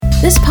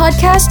This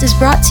podcast is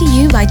brought to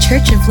you by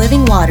Church of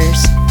Living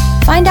Waters.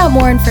 Find out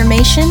more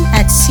information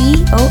at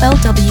colw.info.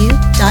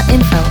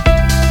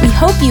 We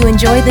hope you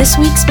enjoy this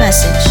week's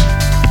message.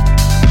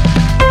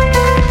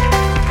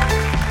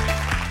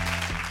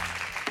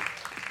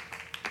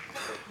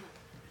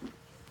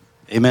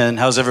 Amen.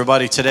 How's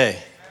everybody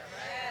today?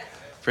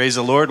 Praise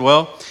the Lord.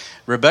 Well,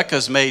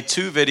 Rebecca's made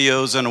 2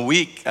 videos in a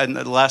week, in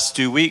the last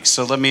 2 weeks,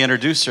 so let me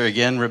introduce her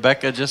again.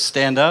 Rebecca, just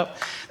stand up.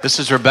 This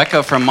is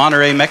Rebecca from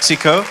Monterrey,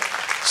 Mexico.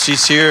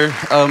 She's here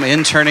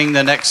interning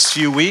the next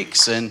few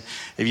weeks, and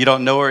if you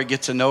don't know her,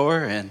 get to know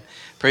her. And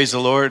praise the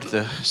Lord,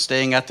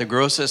 staying at the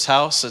Gross's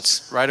house.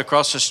 It's right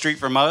across the street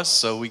from us,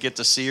 so we get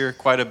to see her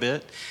quite a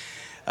bit.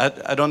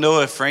 I don't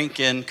know if Frank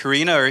and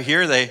Karina are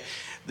here.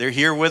 They're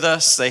here with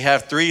us. They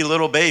have 3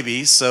 little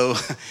babies, so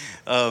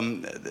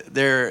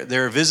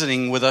they're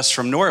visiting with us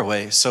from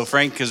Norway. So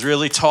Frank is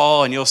really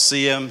tall, and you'll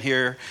see him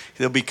here.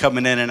 They'll be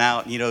coming in and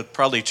out,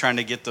 probably trying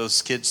to get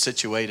those kids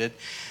situated.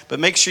 But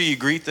make sure you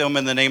greet them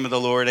in the name of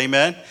the Lord.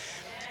 Amen.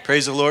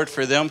 Praise the Lord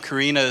for them.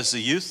 Karina is the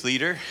youth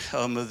leader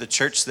of the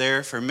church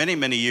there for many,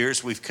 many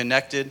years. We've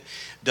connected,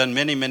 done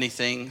many, many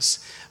things.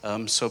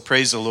 So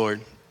praise the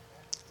Lord.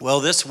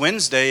 Well, this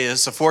Wednesday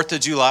is the 4th of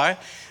July.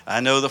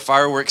 I know the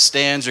fireworks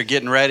stands are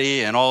getting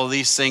ready and all of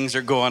these things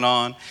are going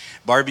on.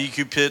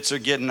 Barbecue pits are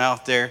getting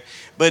out there.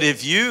 But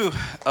if you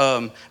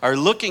are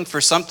looking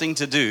for something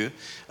to do,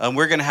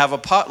 we're going to have a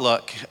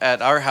potluck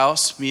at our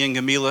house, me and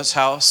Gamila's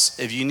house.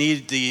 If you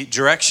need the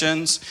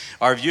directions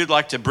or if you'd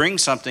like to bring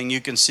something,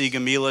 you can see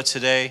Gamila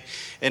today.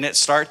 And it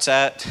starts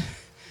at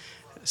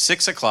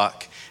 6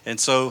 o'clock. And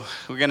so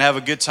we're going to have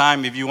a good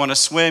time. If you want to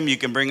swim, you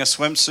can bring a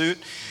swimsuit.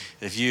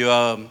 If you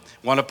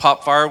want to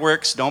pop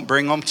fireworks, don't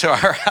bring them to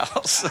our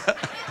house.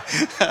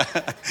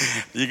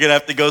 You're going to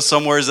have to go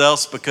somewhere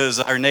else because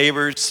our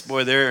neighbors,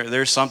 boy,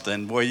 they're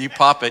something. Boy, you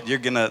pop it,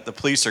 the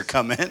police are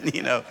coming,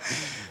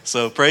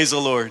 So praise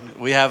the Lord.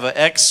 We have an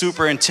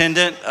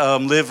ex-superintendent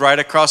live right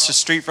across the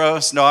street from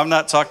us. No, I'm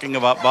not talking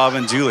about Bob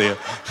and Julia.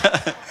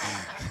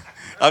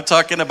 I'm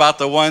talking about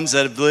the ones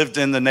that have lived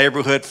in the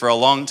neighborhood for a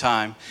long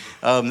time.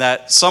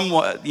 That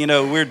somewhat,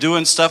 we're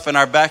doing stuff in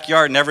our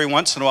backyard, and every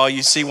once in a while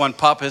you see one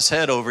pop his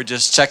head over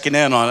just checking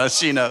in on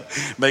us,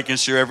 making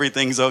sure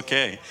everything's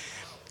okay.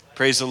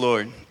 Praise the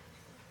Lord.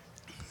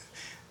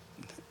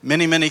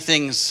 Many, many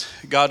things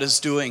God is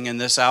doing in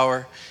this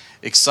hour.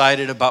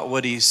 Excited about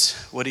what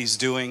he's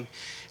doing.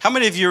 How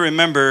many of you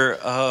remember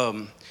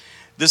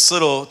this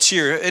little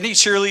cheer? Any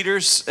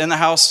cheerleaders in the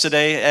house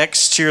today?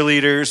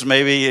 Ex-cheerleaders,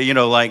 maybe,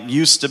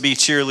 used to be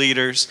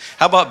cheerleaders.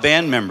 How about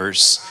band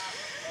members?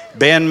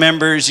 Band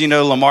members,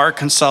 Lamar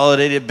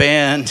Consolidated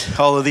Band,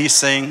 all of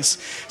these things.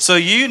 So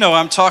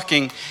I'm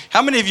talking.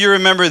 How many of you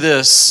remember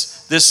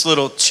this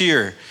little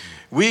cheer?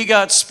 We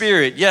got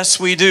spirit. Yes,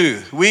 we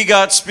do. We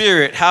got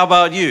spirit. How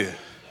about you?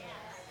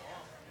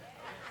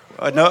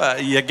 No,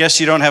 I guess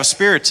you don't have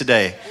spirit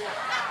today.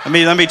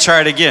 Let me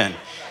try it again.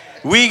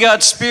 We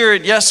got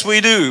spirit. Yes,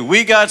 we do.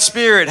 We got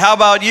spirit. How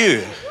about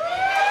you?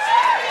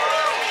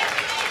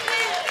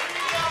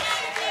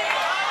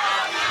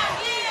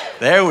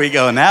 There we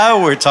go.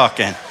 Now we're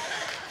talking.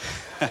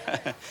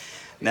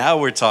 Now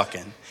we're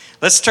talking.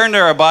 Let's turn to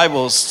our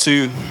Bibles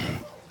to,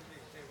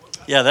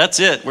 that's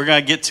it. We're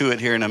going to get to it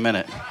here in a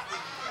minute.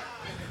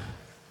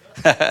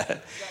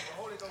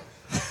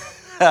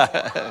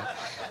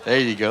 There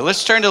you go.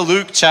 Let's turn to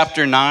Luke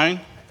chapter 9.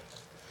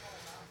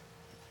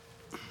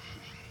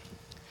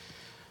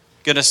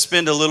 Going to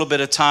spend a little bit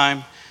of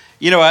time.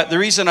 The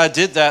reason I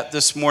did that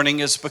this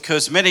morning is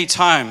because many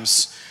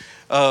times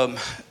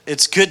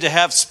it's good to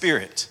have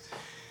spirit.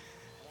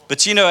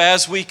 But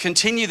as we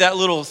continue that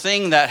little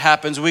thing that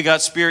happens, we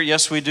got spirit,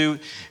 yes we do,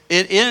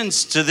 it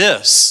ends to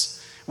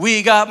this.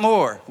 We got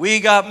more, we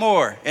got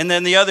more. And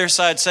then the other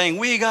side saying,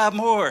 we got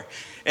more.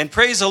 And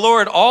praise the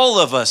Lord, all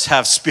of us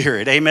have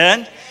spirit,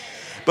 amen?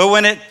 But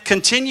when it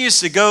continues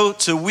to go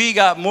to we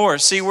got more,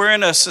 see, we're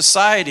in a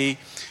society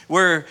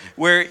where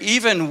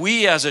even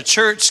we as a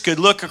church could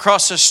look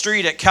across the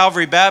street at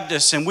Calvary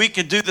Baptist and we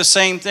could do the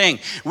same thing.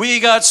 We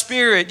got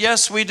spirit,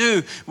 yes we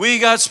do. We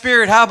got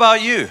spirit, how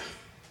about you?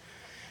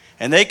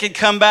 And they could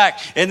come back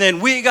and then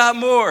we got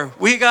more,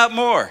 we got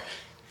more.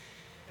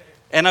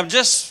 And I'm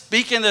just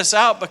speaking this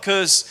out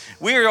because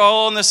we're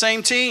all on the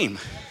same team.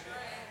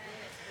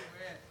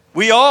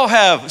 We all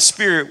have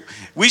spirit.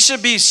 We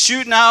should be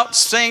shooting out,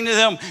 saying to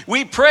them,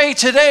 we pray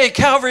today,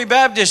 Calvary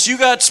Baptist, you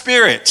got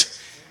spirit.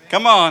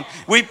 Come on.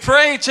 We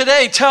pray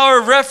today, Tower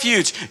of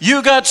Refuge,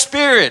 you got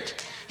spirit.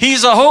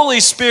 He's a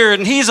Holy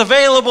Spirit and he's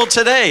available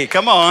today.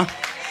 Come on.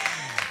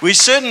 We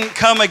shouldn't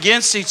come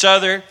against each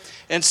other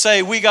and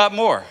say, we got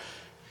more.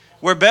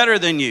 We're better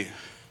than you.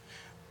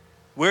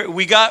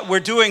 We're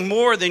doing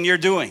more than you're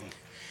doing.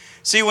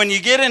 See, when you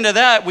get into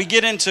that, we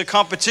get into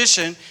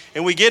competition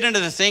and we get into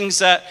the things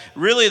that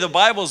really the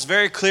Bible is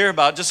very clear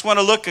about. Just want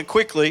to look at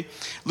quickly.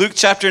 Luke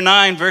chapter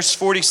 9, verse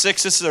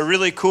 46. This is a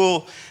really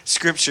cool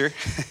scripture.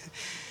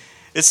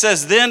 It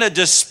says, then a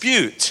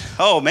dispute.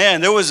 Oh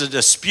man, there was a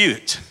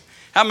dispute.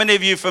 How many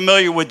of you are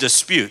familiar with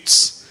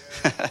disputes?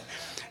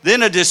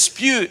 Then a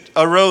dispute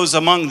arose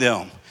among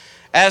them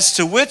as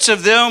to which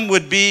of them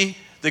would be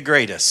the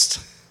greatest.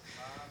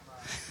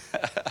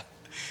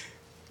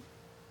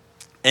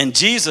 And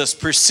Jesus,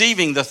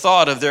 perceiving the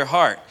thought of their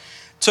heart,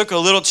 took a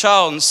little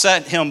child and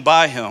set him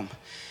by him.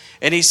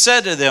 And he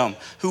said to them,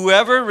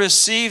 whoever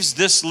receives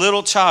this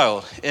little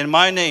child in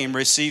my name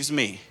receives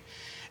me.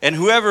 And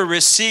whoever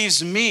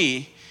receives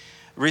me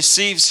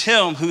receives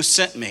him who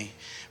sent me.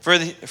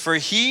 For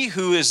he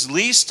who is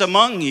least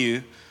among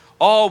you,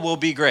 all will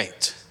be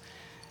great.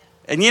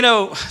 And you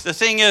know, the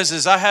thing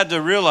is I had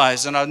to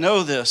realize, and I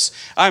know this,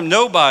 I'm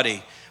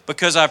nobody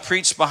because I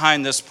preach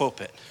behind this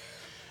pulpit.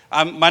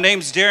 My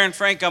name's Darren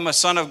Frank, I'm a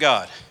son of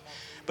God.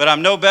 But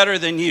I'm no better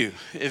than you.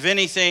 If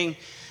anything,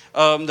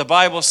 the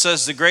Bible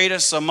says the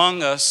greatest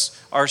among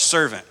us are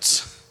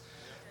servants.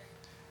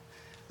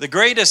 The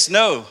greatest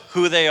know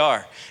who they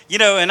are. You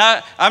know, and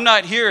I'm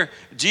not here.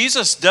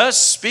 Jesus does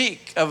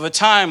speak of a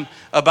time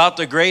about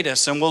the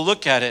greatest, and we'll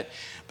look at it.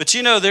 But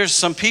you know, there's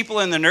some people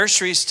in the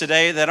nurseries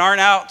today that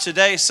aren't out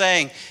today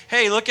saying,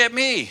 hey, look at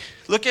me,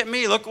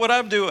 look what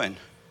I'm doing.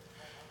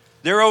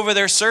 They're over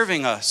there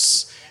serving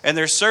us, and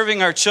they're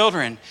serving our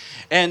children,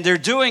 and they're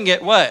doing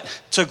it what?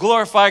 To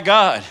glorify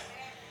God.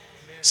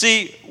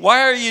 See,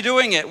 why are you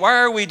doing it? Why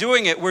are we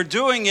doing it? We're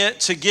doing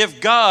it to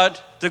give God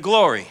the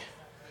glory.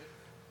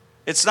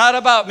 It's not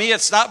about me.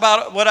 It's not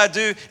about what I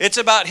do. It's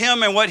about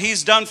him and what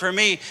he's done for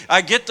me.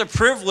 I get the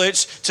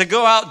privilege to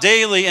go out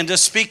daily and to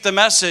speak the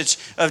message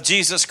of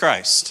Jesus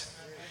Christ.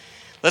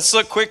 Let's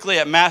look quickly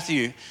at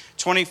Matthew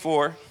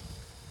 24.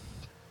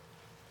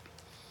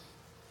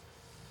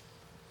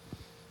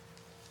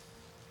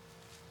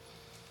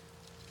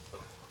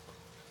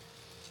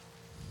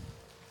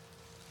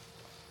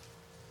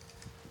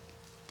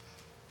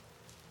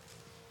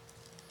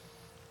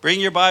 Bring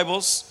your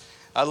Bibles.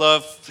 I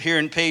love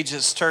hearing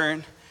pages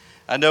turn.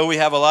 I know we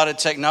have a lot of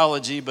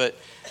technology, but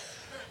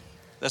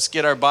let's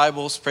get our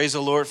Bibles. Praise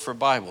the Lord for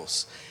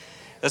Bibles.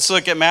 Let's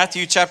look at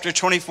Matthew chapter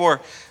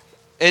 24.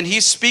 And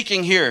he's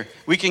speaking here.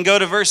 We can go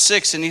to verse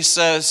 6, and he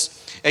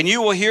says, and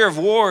you will hear of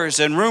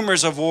wars and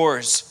rumors of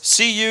wars.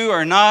 See, you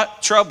are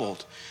not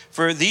troubled,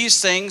 for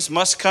these things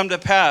must come to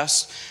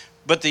pass,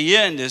 but the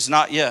end is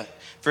not yet.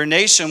 For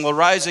nation will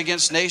rise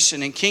against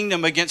nation and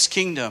kingdom against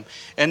kingdom.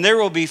 And there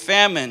will be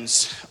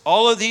famines.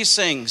 All of these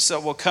things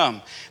that will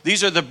come.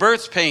 These are the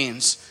birth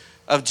pains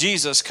of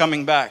Jesus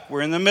coming back.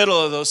 We're in the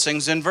middle of those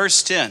things in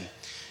verse 10.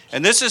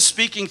 And this is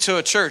speaking to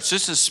a church.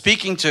 This is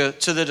speaking to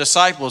the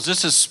disciples.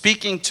 This is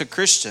speaking to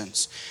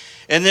Christians.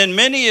 And then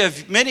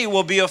many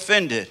will be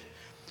offended,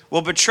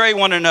 will betray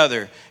one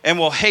another, and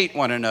will hate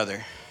one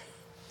another.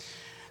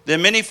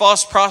 Then many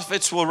false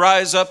prophets will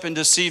rise up and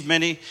deceive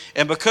many,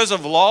 and because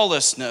of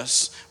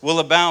lawlessness will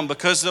abound,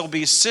 because there'll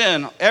be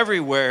sin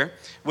everywhere,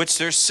 which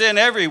there's sin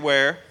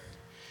everywhere,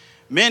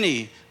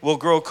 many will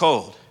grow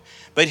cold.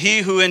 But he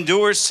who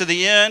endures to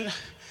the end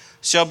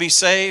shall be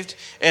saved,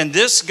 and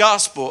this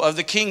gospel of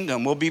the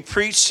kingdom will be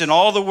preached in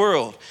all the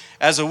world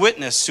as a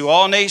witness to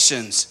all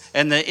nations,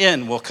 and the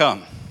end will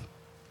come.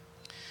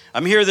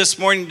 I'm here this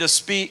morning to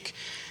speak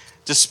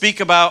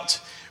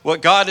about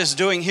what God is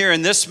doing here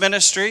in this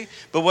ministry,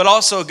 but what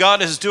also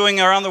God is doing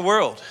around the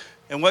world,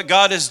 and what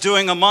God is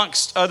doing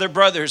amongst other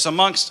brothers,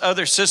 amongst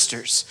other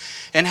sisters,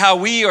 and how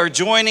we are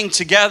joining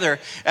together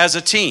as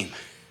a team.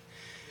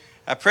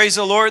 I praise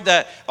the Lord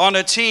that on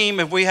a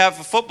team, if we have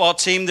a football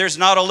team, there's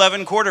not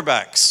 11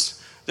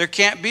 quarterbacks. There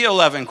can't be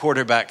 11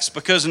 quarterbacks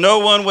because no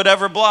one would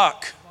ever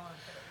block.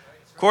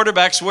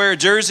 Quarterbacks wear a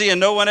jersey and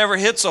no one ever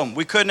hits them.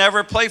 We couldn't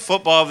ever play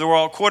football if they were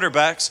all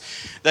quarterbacks.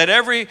 That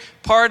every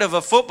part of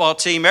a football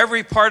team,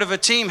 every part of a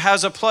team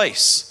has a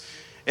place.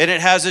 And it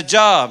has a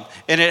job.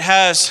 And it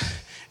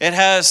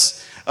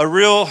has a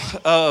real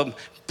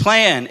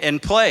plan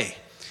and play.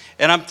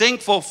 And I'm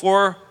thankful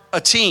for a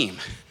team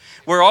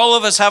where all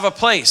of us have a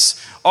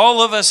place.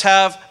 All of us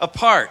have a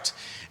part.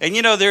 And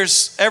you know,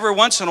 there's every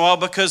once in a while,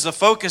 because the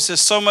focus is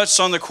so much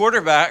on the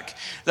quarterback,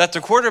 that the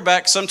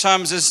quarterback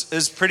sometimes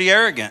is pretty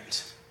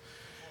arrogant.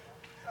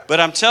 But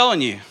I'm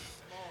telling you,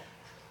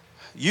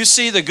 you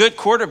see the good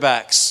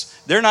quarterbacks,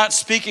 they're not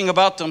speaking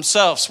about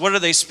themselves. What are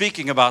they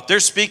speaking about?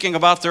 They're speaking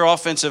about their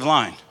offensive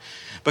line.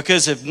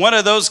 Because if one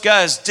of those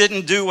guys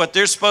didn't do what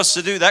they're supposed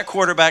to do, that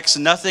quarterback's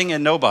nothing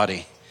and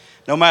nobody,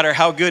 no matter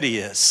how good he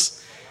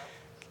is.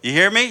 You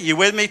hear me? You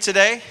with me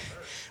today?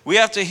 We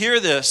have to hear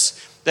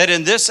this, that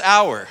in this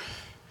hour,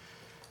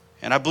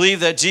 and I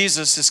believe that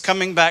Jesus is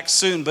coming back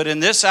soon, but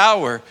in this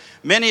hour,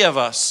 many of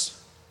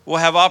us will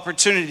have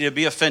opportunity to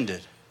be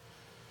offended.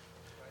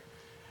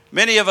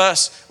 Many of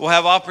us will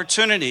have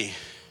opportunity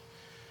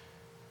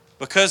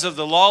because of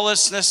the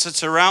lawlessness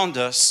that's around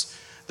us,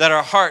 that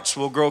our hearts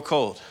will grow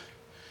cold.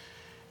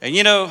 And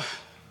you know,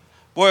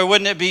 boy,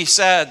 wouldn't it be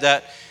sad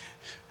that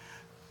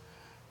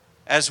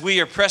as we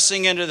are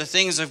pressing into the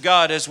things of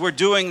God, as we're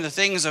doing the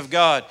things of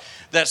God,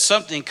 that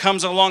something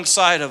comes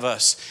alongside of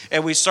us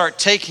and we start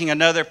taking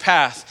another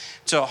path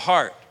to a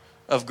heart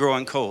of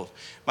growing cold.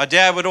 My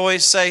dad would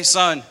always say,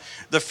 son,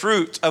 the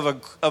fruit of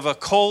a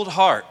cold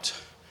heart,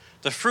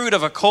 the fruit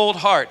of a cold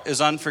heart is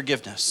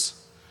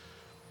unforgiveness.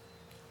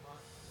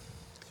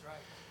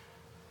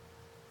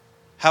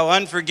 how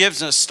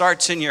unforgiveness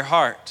starts in your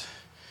heart.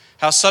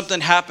 How something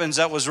happens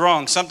that was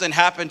wrong. Something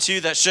happened to you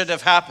that shouldn't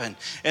have happened.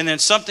 And then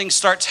something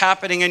starts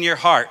happening in your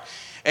heart.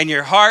 And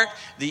your heart,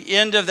 the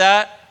end of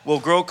that, will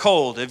grow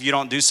cold if you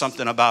don't do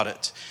something about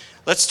it.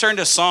 Let's turn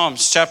to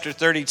Psalms chapter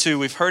 32.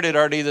 We've heard it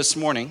already this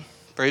morning.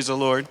 Praise the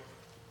Lord.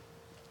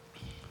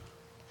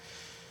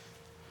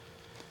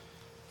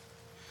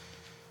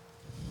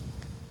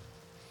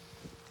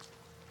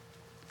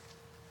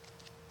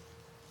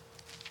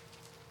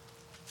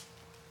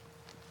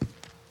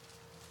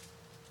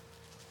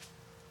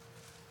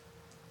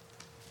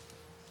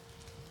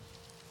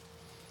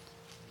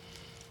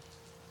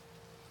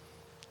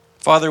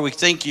 Father, we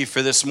thank you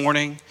for this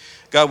morning.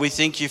 God, we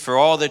thank you for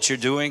all that you're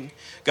doing.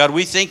 God,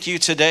 we thank you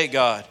today,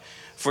 God,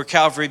 for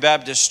Calvary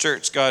Baptist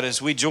Church, God,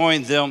 as we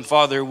join them,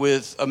 Father,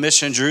 with a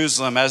Mission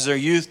Jerusalem, as their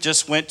youth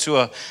just went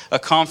to a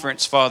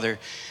conference, Father.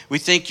 We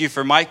thank you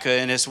for Micah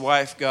and his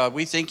wife, God.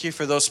 We thank you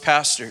for those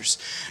pastors.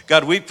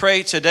 God, we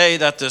pray today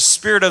that the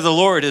Spirit of the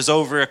Lord is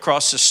over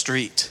across the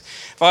street.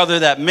 Father,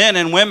 that men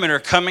and women are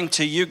coming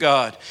to you,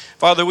 God.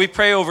 Father, we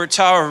pray over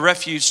Tower of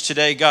Refuge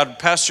today, God.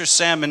 Pastor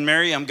Sam and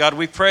Miriam, God,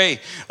 we pray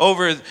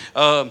over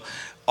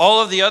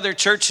all of the other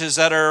churches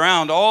that are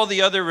around, all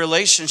the other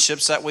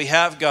relationships that we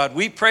have, God.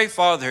 We pray,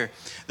 Father,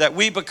 that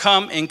we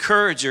become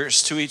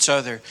encouragers to each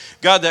other.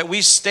 God, that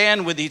we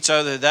stand with each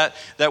other,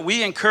 that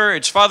we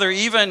encourage. Father,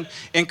 even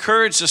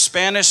encourage the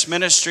Spanish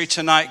ministry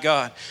tonight,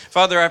 God.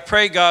 Father, I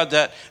pray, God,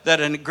 that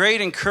a great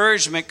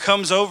encouragement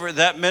comes over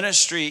that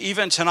ministry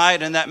even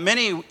tonight, and that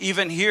many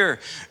even here,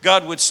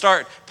 God, would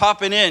start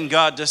popping in,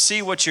 God, to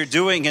see what you're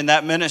doing in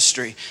that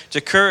ministry,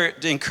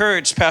 to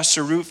encourage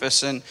Pastor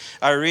Rufus and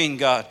Irene,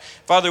 God.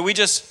 Father, we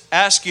just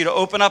ask you to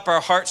open up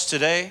our hearts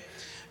today.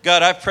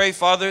 God, I pray,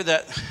 Father,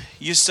 that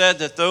you said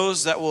that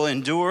those that will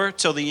endure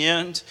till the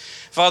end,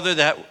 Father,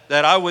 that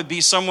I would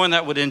be someone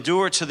that would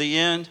endure to the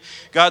end.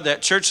 God,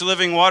 that Church of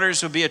Living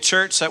Waters would be a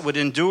church that would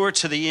endure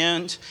to the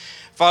end.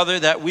 Father,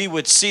 that we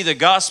would see the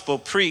gospel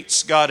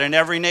preached, God, in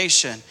every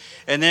nation,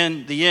 and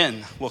then the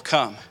end will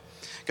come.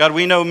 God,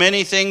 we know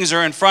many things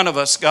are in front of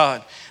us,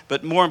 God,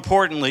 but more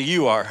importantly,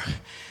 you are.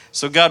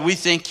 So, God, we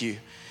thank you.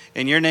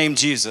 In your name,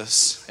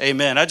 Jesus,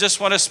 amen. I just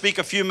want to speak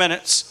a few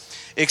minutes.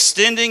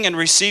 Extending and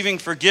receiving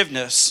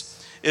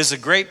forgiveness is a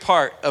great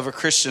part of a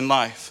Christian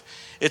life.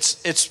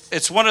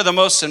 It's one of the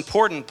most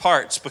important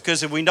parts,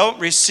 because if we don't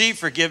receive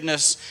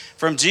forgiveness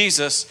from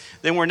Jesus,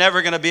 then we're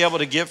never going to be able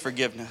to give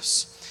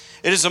forgiveness.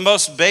 It is the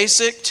most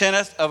basic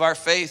tenet of our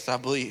faith, I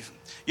believe.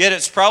 Yet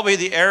it's probably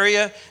the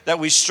area that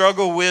we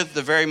struggle with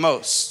the very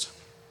most.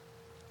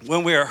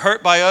 When we are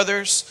hurt by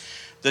others,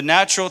 the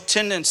natural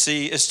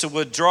tendency is to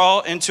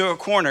withdraw into a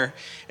corner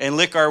and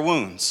lick our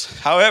wounds.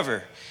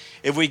 However,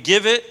 if we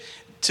give it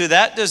to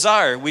that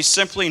desire, we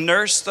simply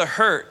nurse the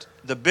hurt,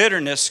 the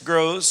bitterness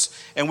grows,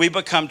 and we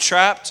become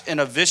trapped in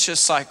a vicious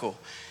cycle.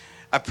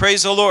 I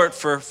praise the Lord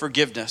for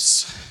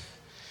forgiveness.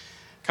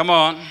 Come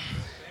on.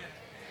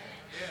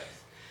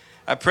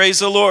 I praise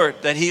the Lord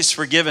that He's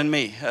forgiven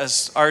me,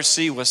 as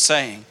RC was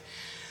saying.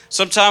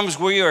 Sometimes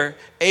we are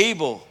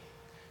able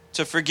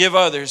to forgive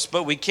others,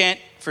 but we can't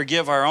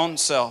forgive our own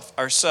self,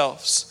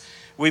 ourselves.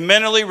 We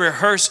mentally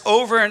rehearse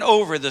over and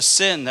over the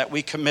sin that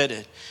we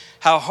committed,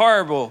 how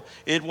horrible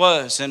it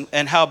was,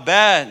 and how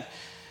bad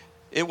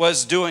it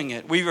was doing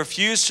it. We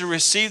refuse to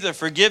receive the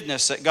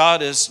forgiveness that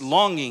God is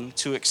longing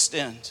to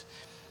extend.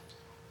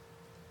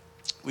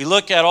 We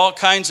look at all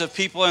kinds of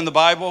people in the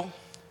Bible.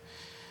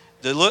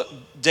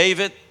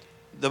 David,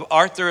 the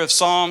author of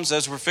Psalms,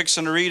 as we're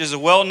fixing to read, is a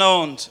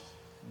well-known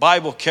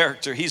Bible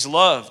character. He's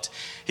loved.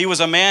 He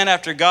was a man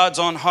after God's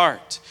own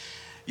heart.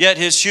 Yet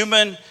his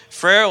human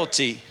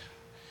frailty,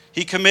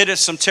 he committed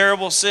some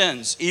terrible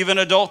sins, even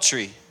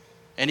adultery,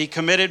 and he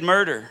committed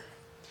murder.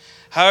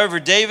 However,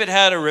 David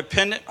had a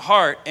repentant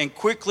heart and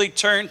quickly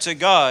turned to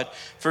God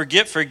for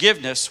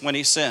forgiveness when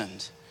he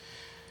sinned.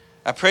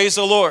 I praise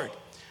the Lord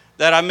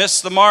that I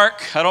missed the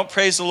mark. I don't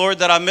praise the Lord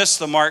that I missed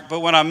the mark, but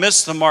when I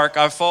miss the mark,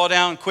 I fall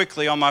down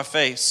quickly on my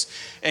face.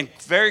 And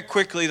very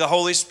quickly, the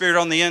Holy Spirit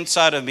on the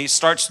inside of me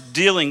starts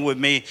dealing with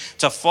me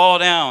to fall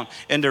down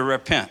and to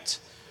repent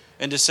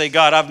and to say,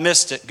 God, I've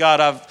missed it.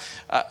 God,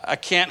 I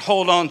can't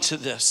hold on to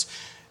this.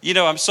 You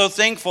know, I'm so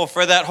thankful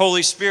for that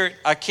Holy Spirit.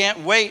 I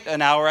can't wait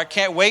an hour. I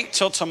can't wait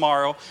till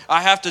tomorrow.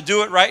 I have to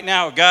do it right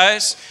now.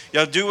 Guys,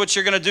 y'all do what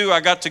you're going to do. I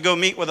got to go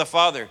meet with the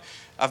Father.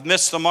 I've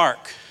missed the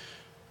mark.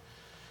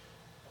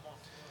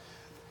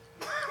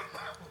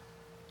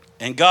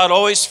 And God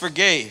always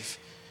forgave,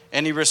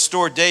 and He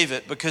restored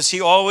David because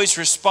He always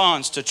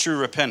responds to true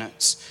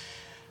repentance.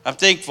 I'm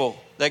thankful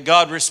that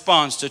God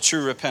responds to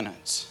true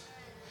repentance.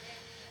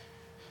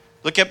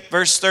 Look at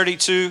verse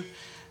 32.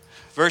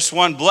 Verse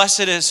 1,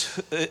 blessed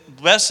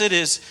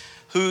is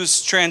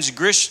whose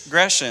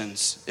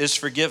transgressions is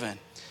forgiven,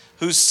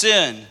 whose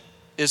sin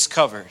is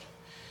covered.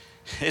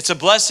 It's a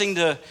blessing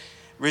to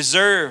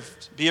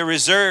be a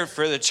reserve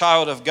for the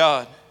child of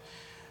God,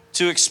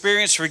 to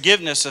experience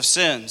forgiveness of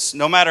sins,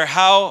 no matter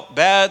how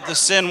bad the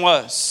sin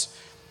was.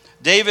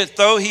 David,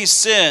 though he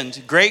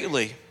sinned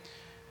greatly,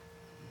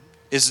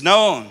 is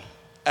known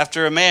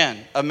after a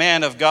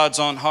man of God's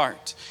own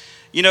heart.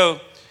 You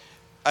know,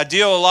 I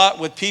deal a lot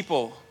with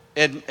people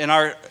in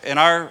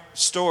our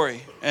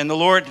story, and the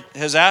Lord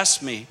has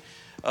asked me,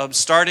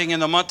 starting in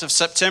the month of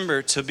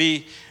September, to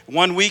be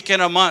 1 week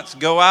in a month,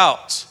 go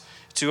out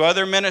to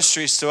other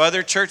ministries, to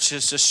other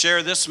churches, to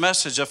share this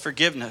message of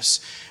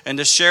forgiveness and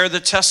to share the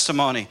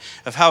testimony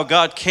of how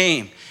God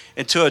came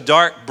into a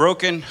dark,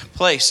 broken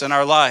place in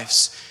our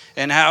lives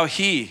and how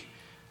He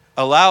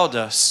allowed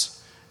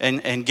us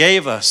and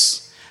gave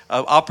us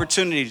an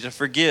opportunity to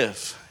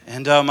forgive.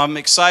 And I'm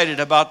excited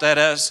about that.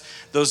 As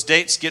those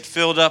dates get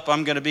filled up,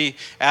 I'm going to be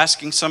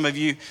asking some of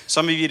you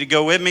to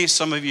go with me,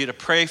 some of you to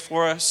pray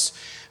for us.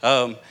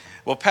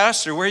 Well,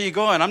 Pastor, where are you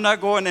going? I'm not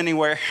going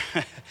anywhere.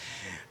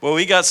 Well,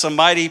 we got some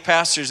mighty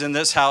pastors in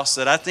this house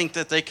that I think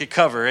that they could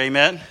cover.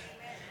 Amen.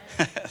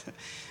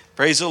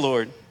 Praise the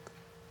Lord.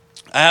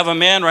 I have a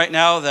man right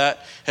now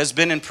that has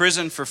been in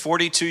prison for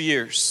 42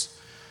 years.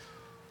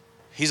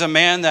 He's a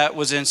man that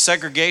was in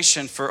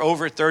segregation for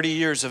over 30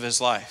 years of his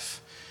life.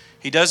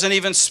 He doesn't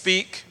even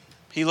speak.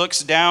 He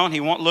looks down. He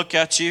won't look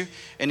at you.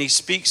 And he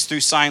speaks through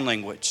sign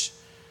language.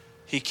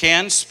 He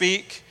can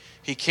speak.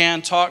 He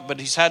can talk, but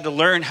he's had to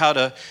learn how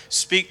to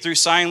speak through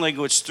sign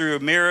language, through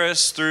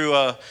mirrors,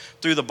 through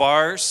the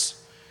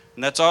bars.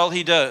 And that's all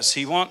he does.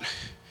 He won't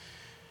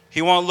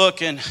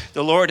look, and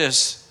the Lord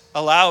has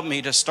allowed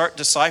me to start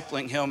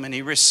discipling him, and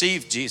he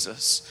received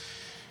Jesus.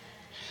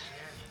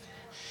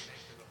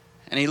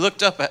 And he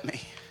looked up at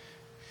me.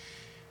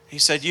 He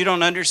said, "You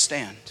don't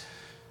understand."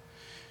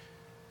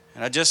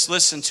 And I just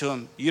listened to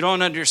him. "You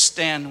don't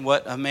understand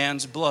what a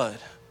man's blood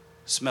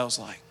smells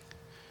like."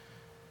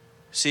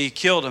 See, he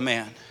killed a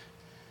man.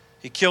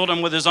 He killed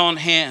him with his own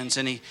hands,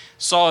 and he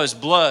saw his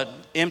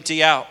blood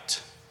empty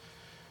out.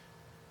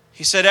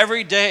 He said,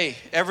 "Every day,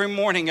 every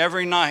morning,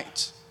 every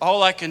night,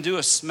 all I can do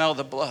is smell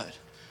the blood.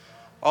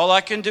 All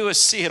I can do is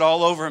see it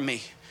all over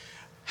me.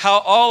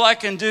 All I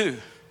can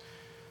do,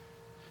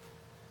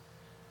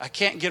 I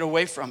can't get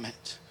away from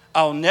it.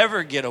 I'll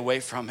never get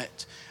away from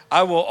it.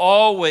 I will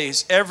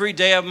always, every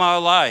day of my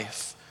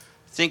life,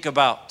 think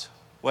about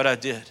what I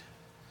did."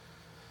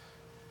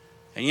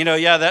 And you know,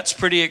 yeah, that's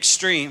pretty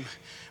extreme,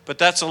 but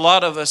that's a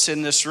lot of us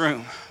in this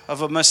room,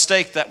 of a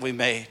mistake that we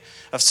made,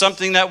 of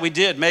something that we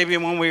did, maybe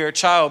when we were a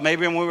child,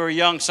 maybe when we were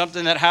young,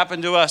 something that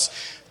happened to us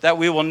that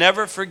we will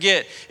never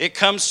forget. It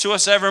comes to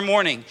us every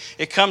morning.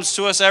 It comes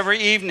to us every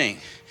evening.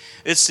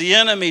 It's the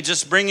enemy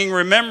just bringing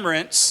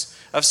remembrance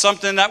of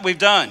something that we've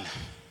done.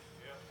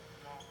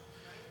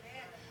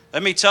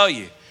 Let me tell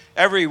you,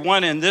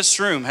 everyone in this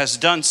room has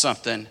done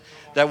something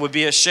that would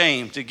be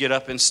ashamed to get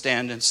up and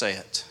stand and say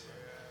it.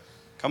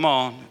 Come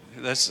on.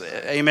 That's,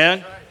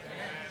 amen?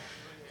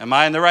 Am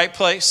I in the right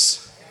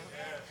place?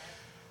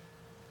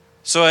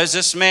 So as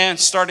this man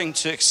starting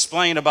to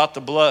explain about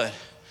the blood,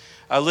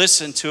 I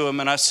listened to him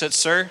and I said,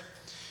 "Sir,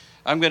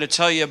 I'm going to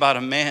tell you about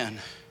a man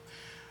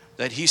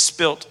that he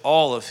spilt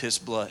all of his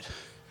blood.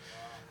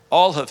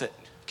 All of it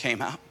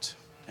came out.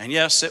 And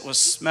yes, it was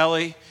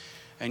smelly.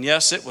 And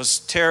yes, it was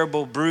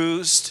terrible,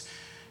 bruised.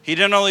 He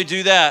didn't only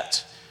do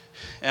that."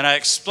 And I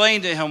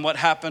explained to him what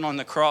happened on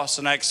the cross.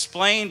 And I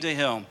explained to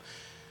him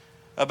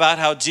about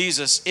how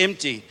Jesus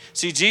emptied.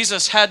 See,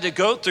 Jesus had to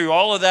go through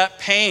all of that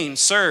pain,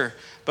 sir,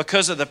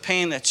 because of the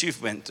pain that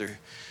you've went through,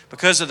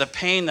 because of the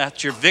pain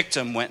that your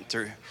victim went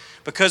through,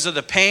 because of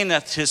the pain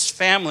that his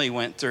family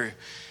went through.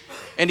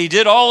 And he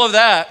did all of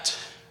that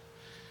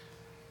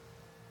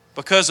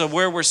because of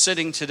where we're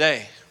sitting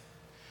today,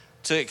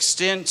 to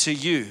extend to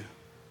you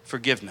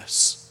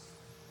forgiveness.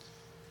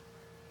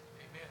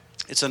 Amen.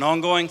 It's an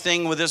ongoing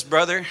thing with this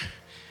brother.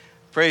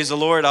 Praise the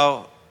Lord.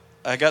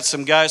 I got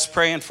some guys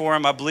praying for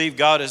him. I believe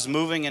God is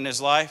moving in his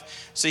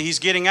life. See, he's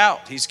getting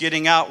out. He's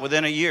getting out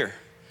within a year.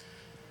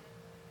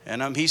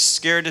 And he's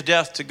scared to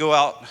death to go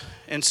out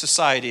in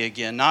society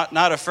again.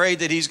 Not afraid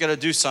that he's going to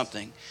do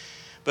something,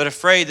 but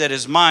afraid that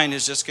his mind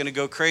is just going to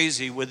go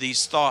crazy with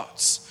these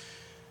thoughts.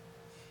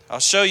 I'll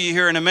show you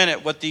here in a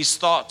minute what these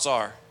thoughts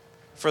are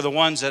for the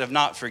ones that have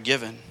not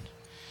forgiven.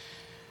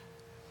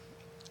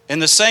 In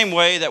the same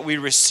way that we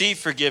receive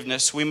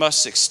forgiveness, we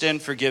must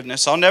extend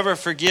forgiveness. I'll never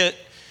forget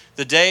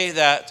the day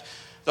that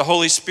the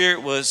Holy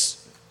Spirit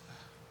was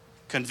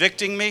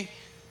convicting me.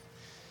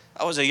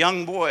 I was a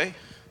young boy,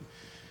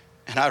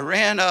 and I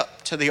ran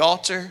up to the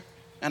altar,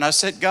 and I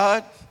said,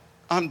 "God,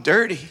 I'm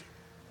dirty.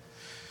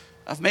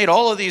 I've made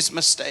all of these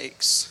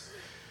mistakes."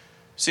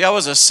 See, I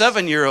was a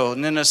 7-year-old,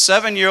 and in a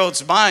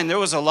 7-year-old's mind, there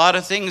was a lot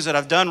of things that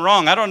I've done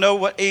wrong. I don't know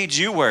what age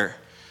you were,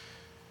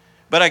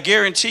 but I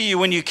guarantee you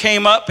when you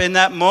came up in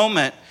that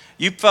moment,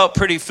 you felt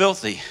pretty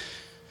filthy.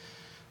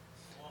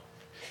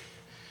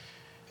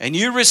 And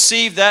you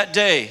received that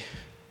day.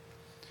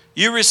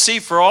 You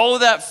received for all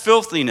of that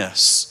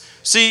filthiness.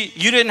 See,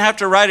 you didn't have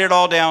to write it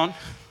all down.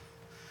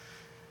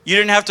 You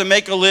didn't have to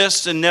make a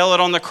list and nail it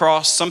on the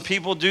cross. Some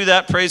people do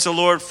that, praise the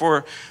Lord,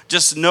 for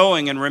just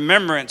knowing and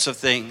remembrance of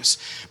things.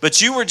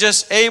 But you were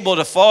just able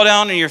to fall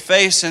down on your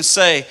face and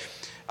say,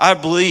 I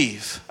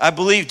believe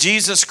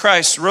Jesus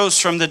Christ rose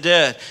from the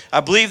dead.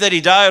 I believe that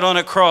he died on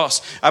a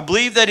cross. I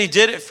believe that he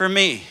did it for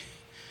me.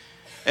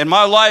 And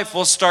my life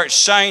will start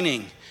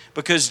shining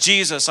because,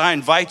 Jesus, I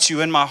invite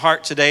you in my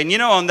heart today. And you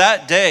know, on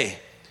that day,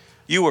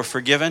 you were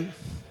forgiven.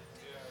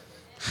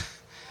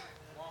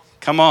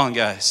 Come on,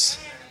 guys.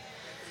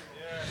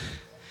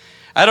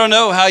 I don't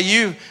know how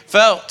you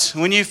felt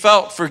when you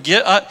felt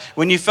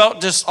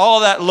just all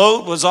that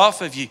load was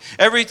off of you.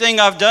 Everything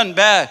I've done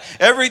bad,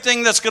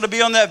 everything that's going to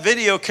be on that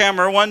video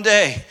camera one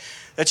day,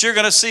 that you're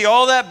going to see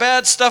all that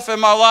bad stuff in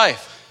my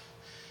life.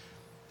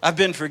 I've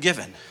been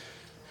forgiven.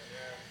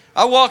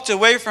 I walked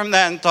away from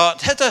that and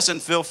thought, that doesn't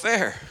feel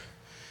fair.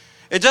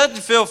 It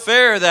doesn't feel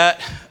fair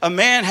that a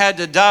man had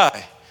to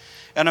die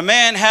and a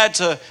man had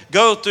to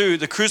go through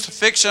the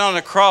crucifixion on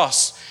the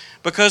cross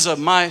because of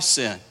my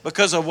sin,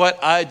 because of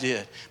what I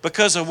did,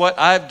 because of what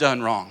I've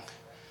done wrong.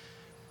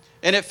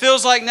 And it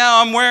feels like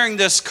now I'm wearing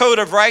this coat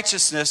of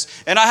righteousness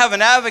and I have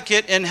an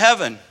advocate in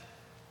heaven.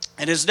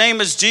 And his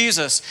name is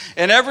Jesus.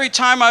 And every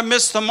time I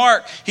miss the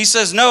mark, he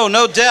says,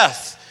 no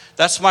death.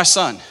 That's my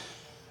son.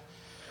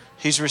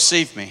 He's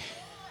received me.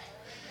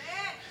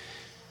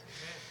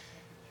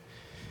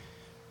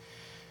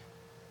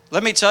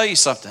 Let me tell you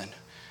something.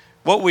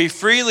 What we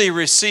freely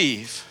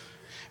receive,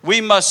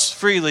 we must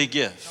freely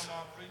give.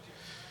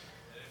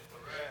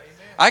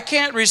 I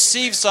can't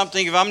receive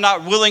something if I'm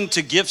not willing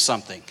to give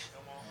something.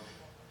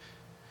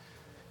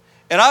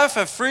 And I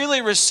have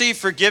freely received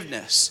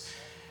forgiveness.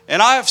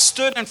 And I have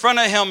stood in front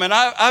of him and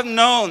I've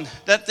known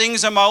that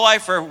things in my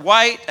life are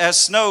white as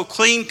snow,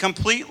 clean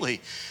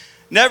completely.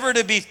 Never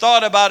to be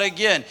thought about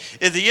again.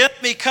 If the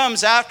enemy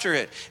comes after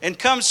it and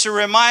comes to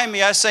remind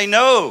me, I say,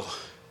 no.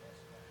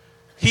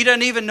 He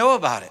doesn't even know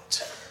about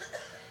it.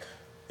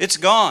 It's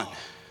gone.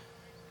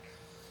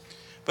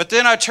 But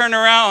then I turn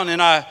around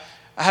and I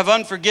have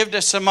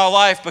unforgiveness in my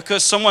life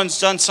because someone's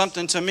done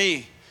something to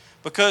me,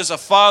 because a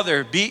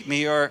father beat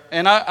me,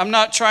 and I'm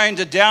not trying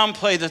to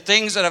downplay the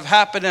things that have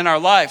happened in our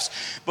lives,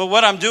 but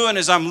what I'm doing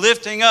is I'm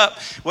lifting up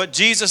what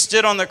Jesus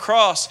did on the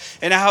cross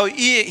and how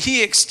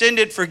he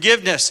extended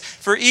forgiveness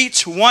for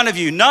each one of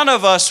you. None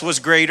of us was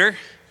greater.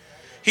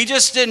 He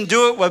just didn't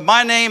do it with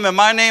my name and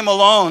my name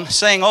alone,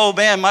 saying, oh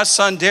man, my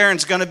son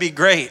Darren's going to be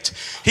great.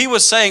 He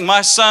was saying,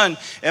 my son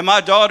and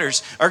my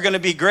daughters are going to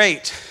be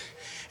great.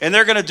 And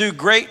they're going to do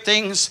great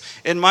things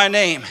in my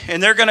name.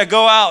 And they're going to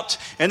go out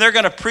and they're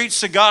going to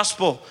preach the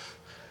gospel.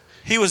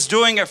 He was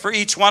doing it for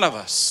each one of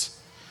us.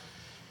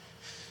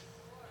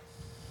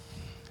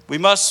 We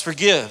must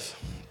forgive.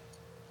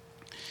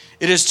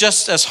 It is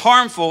just as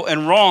harmful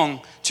and wrong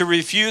to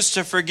refuse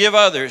to forgive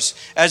others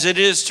as it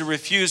is to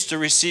refuse to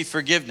receive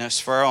forgiveness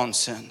for our own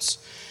sins.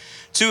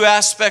 Two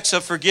aspects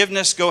of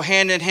forgiveness go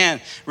hand in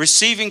hand: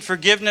 receiving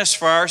forgiveness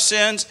for our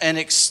sins and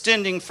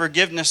extending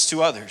forgiveness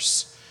to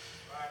others.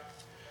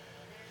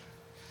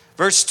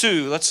 Verse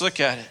 2, let's look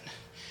at it.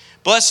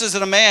 Blessed is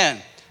the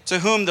man to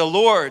whom the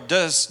Lord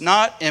does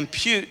not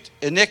impute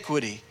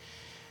iniquity,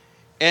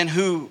 and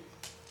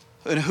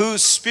in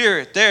whose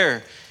spirit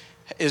there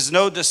is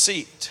no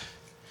deceit.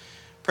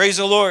 Praise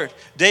the Lord.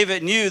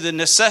 David knew the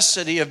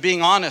necessity of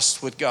being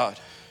honest with God.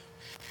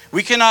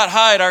 We cannot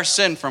hide our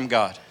sin from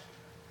God.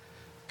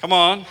 Come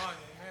on.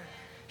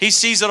 He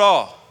sees it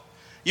all.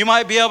 You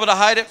might be able to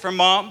hide it from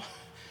mom.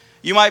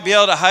 You might be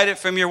able to hide it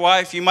from your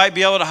wife. You might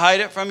be able to hide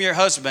it from your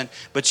husband,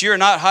 but you're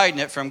not hiding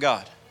it from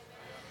God.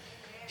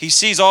 He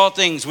sees all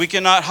things. We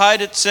cannot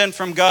hide it, sin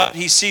from God.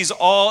 He sees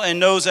all and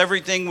knows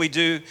everything we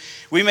do.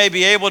 We may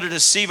be able to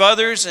deceive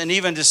others and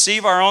even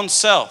deceive our own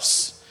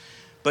selves,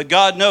 but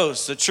God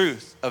knows the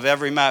truth of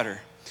every matter.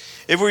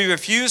 If we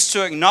refuse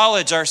to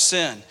acknowledge our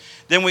sin,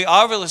 then we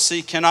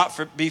obviously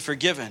cannot be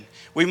forgiven.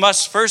 We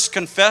must first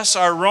confess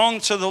our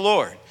wrong to the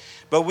Lord,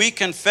 but we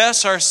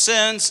confess our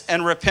sins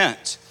and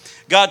repent.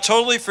 God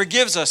totally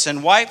forgives us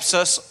and wipes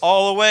us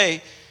all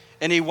away,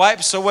 and he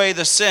wipes away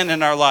the sin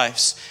in our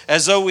lives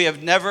as though we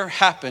have never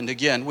happened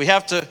again. We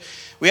have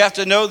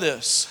to know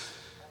this.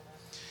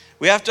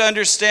 We have to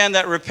understand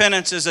that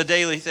repentance is a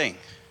daily thing.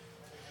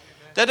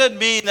 That doesn't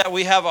mean that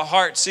we have a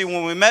heart. See,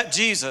 when we met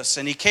Jesus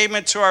and he came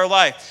into our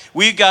life,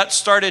 we got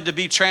started to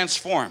be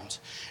transformed.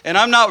 And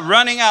I'm not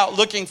running out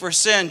looking for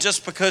sin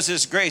just because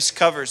his grace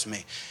covers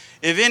me.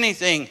 If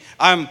anything,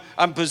 I'm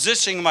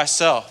positioning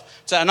myself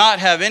to not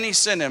have any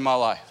sin in my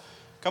life.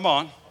 Come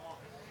on.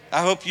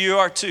 I hope you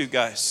are too,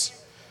 guys.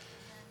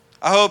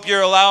 I hope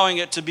you're allowing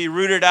it to be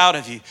rooted out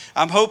of you.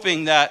 I'm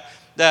hoping that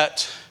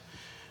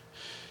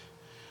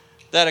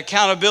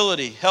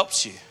accountability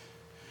helps you.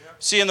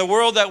 See, in the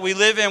world that we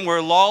live in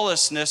where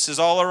lawlessness is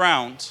all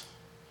around,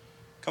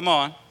 come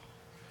on,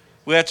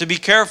 we have to be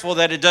careful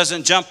that it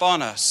doesn't jump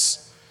on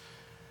us.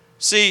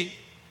 See,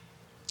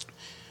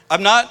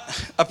 I'm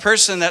not a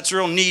person that's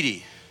real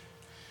needy.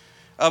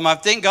 I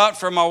thank God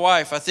for my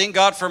wife. I thank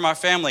God for my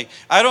family.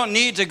 I don't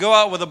need to go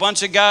out with a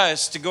bunch of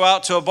guys to go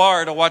out to a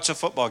bar to watch a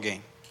football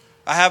game.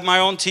 I have my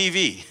own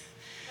TV.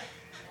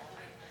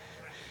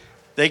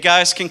 They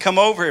guys can come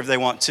over if they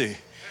want to.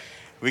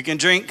 We can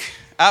drink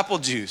apple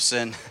juice.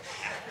 And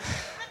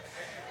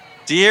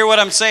do you hear what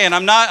I'm saying?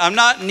 I'm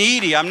not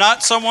needy. I'm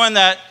not someone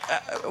that,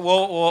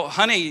 well,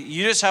 honey,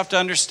 you just have to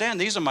understand,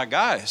 these are my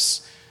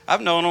guys. I've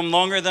known them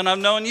longer than I've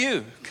known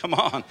you. Come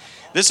on.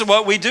 This is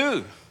what we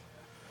do.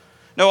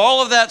 No,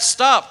 all of that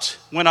stopped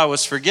when I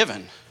was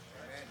forgiven.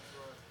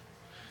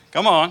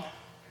 Come on.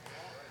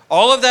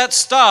 All of that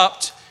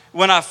stopped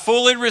when I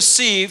fully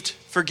received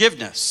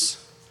forgiveness.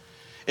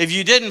 If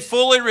you didn't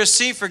fully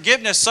receive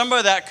forgiveness, some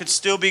of that could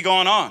still be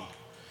going on.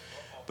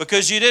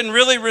 Because you didn't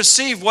really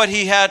receive what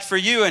he had for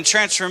you, and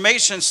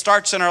transformation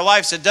starts in our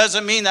lives. It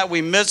doesn't mean that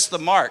we miss the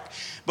mark,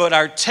 but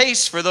our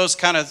tastes for those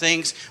kind of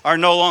things are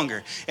no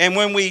longer. And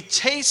when we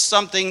taste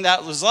something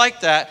that was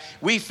like that,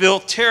 we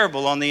feel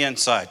terrible on the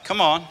inside.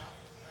 Come on.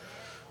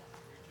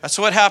 That's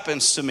what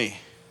happens to me.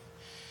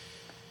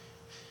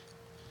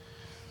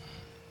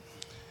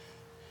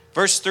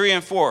 Verse 3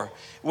 and 4.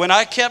 When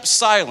I kept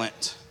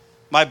silent,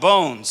 my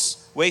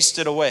bones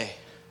wasted away.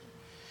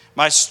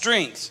 My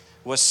strength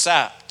was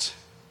sapped.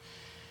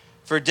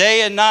 For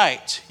day and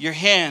night, your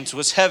hands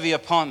was heavy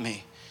upon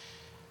me.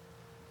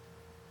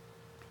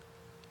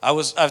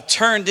 I've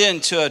turned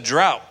into a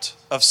drought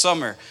of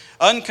summer.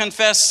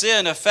 Unconfessed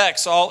sin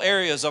affects all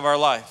areas of our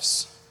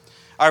lives.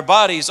 Our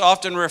bodies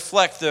often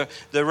reflect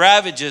the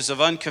ravages of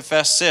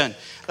unconfessed sin.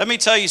 Let me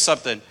tell you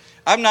something.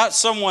 I'm not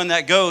someone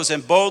that goes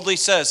and boldly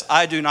says,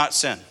 I do not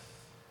sin.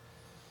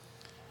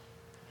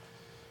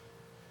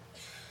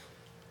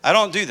 I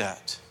don't do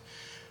that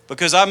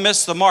because I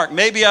miss the mark.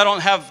 Maybe I don't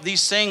have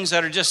these things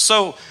that are just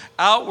so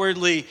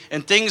outwardly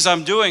and things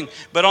I'm doing,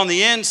 but on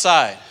the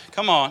inside,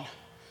 come on.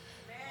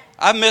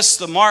 I miss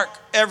the mark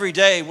every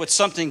day with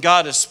something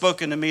God has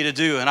spoken to me to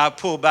do, and I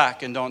pull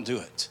back and don't do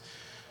it.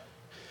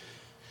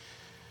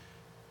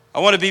 I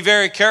want to be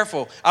very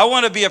careful. I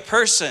want to be a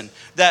person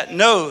that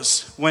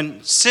knows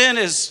when sin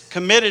is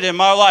committed in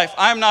my life,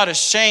 I'm not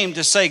ashamed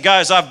to say,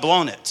 guys, I've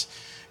blown it.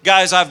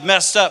 Guys, I've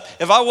messed up.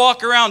 If I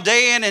walk around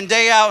day in and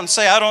day out and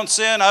say, I don't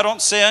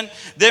sin,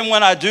 then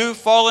when I do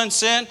fall in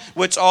sin,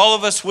 which all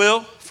of us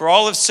will, for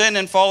all have sinned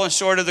and fallen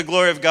short of the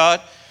glory of God,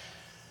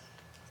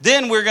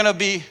 then we're going to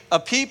be a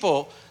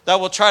people that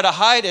will try to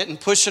hide it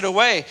and push it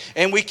away.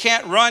 And we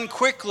can't run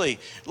quickly,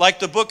 like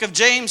the book of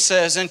James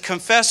says, and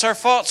confess our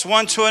faults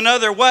one to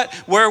another. What?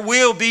 Where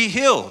we'll be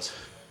healed.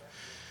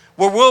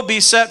 Where we'll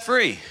be set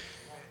free.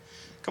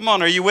 Come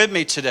on, are you with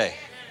me today?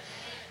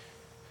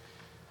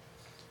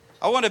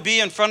 I want to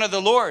be in front of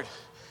the Lord.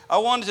 I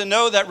wanted to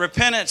know that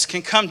repentance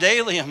can come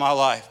daily in my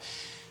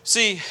life.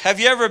 See, have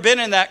you ever been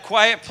in that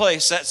quiet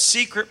place, that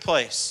secret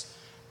place?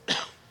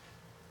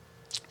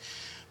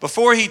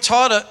 Before he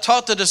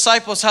taught the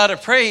disciples how to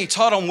pray, he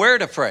taught them where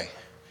to pray.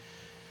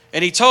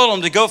 And he told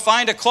them to go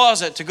find a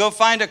closet, to go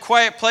find a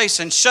quiet place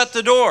and shut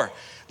the door.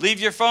 Leave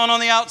your phone on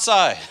the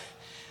outside.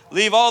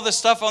 Leave all the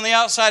stuff on the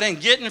outside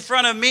and get in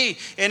front of me.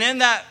 And in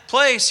that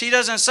place, he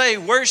doesn't say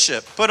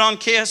worship, put on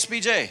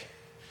KSBJ.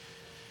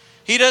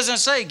 He doesn't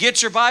say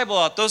get your Bible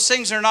out. Those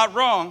things are not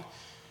wrong.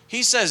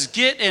 He says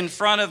get in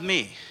front of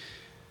me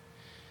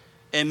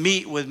and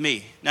meet with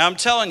me. Now I'm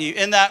telling you,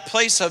 in that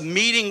place of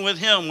meeting with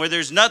him where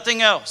there's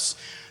nothing else,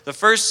 the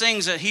first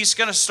things that he's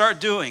going to start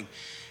doing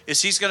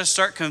is he's going to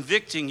start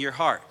convicting your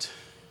heart.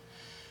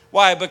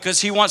 Why?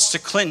 Because he wants to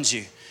cleanse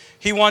you.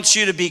 He wants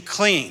you to be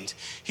cleaned.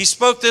 He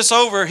spoke this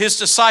over his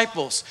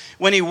disciples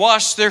when he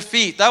washed their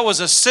feet. That was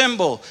a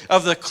symbol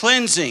of the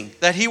cleansing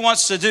that he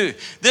wants to do.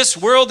 This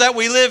world that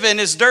we live in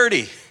is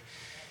dirty.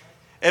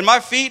 And my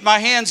feet, my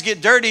hands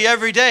get dirty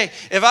every day.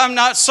 If I'm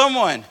not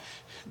someone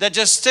that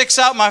just sticks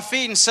out my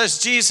feet and says,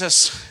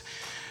 Jesus,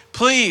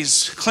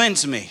 please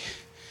cleanse me.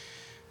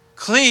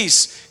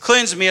 Please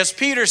cleanse me. As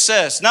Peter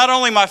says, not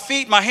only my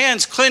feet, my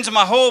hands, cleanse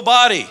my whole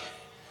body.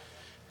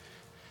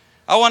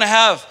 I want to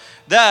have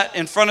that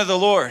in front of the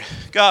Lord.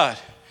 God,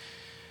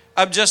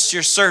 I'm just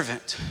your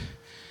servant.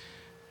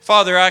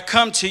 Father, I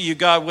come to you,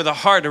 God, with a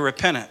heart of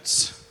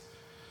repentance.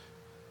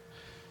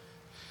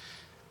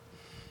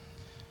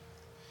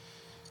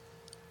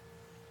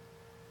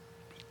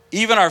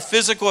 Even our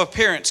physical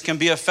appearance can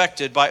be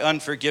affected by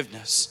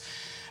unforgiveness.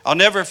 I'll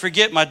never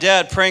forget my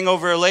dad praying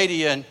over a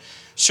lady in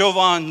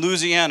Chauvin,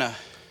 Louisiana.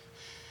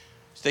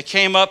 They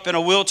came up in a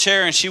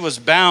wheelchair and she was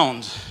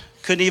bound,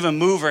 couldn't even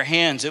move her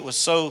hands. It was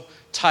so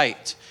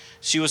tight.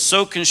 She was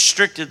so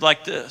constricted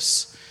like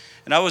this.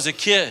 And I was a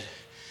kid.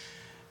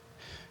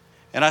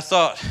 And I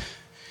thought,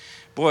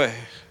 boy,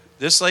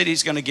 this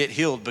lady's going to get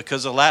healed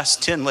because the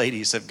last 10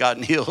 ladies have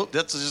gotten healed.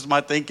 That's just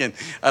my thinking.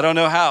 I don't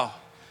know how.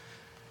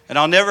 And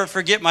I'll never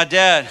forget my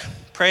dad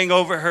praying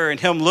over her and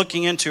him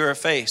looking into her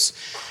face.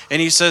 And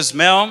he says,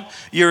 Mel,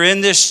 you're in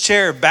this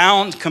chair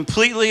bound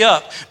completely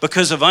up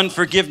because of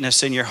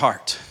unforgiveness in your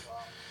heart.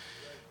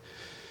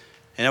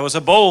 And it was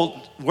a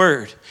bold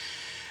word.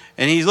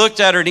 And he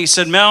looked at her and he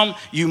said, Mel,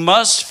 you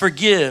must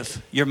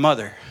forgive your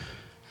mother.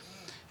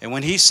 And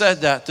when he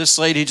said that, this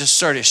lady just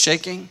started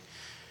shaking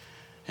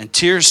and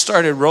tears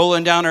started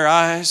rolling down her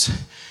eyes.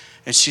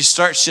 And she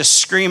starts just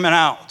screaming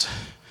out.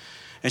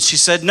 And she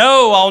said,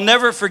 no, I'll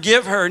never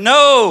forgive her.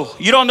 No,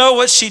 you don't know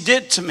what she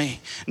did to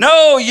me.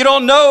 No, you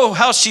don't know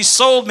how she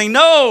sold me.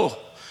 No.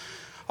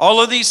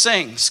 All of these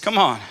things, come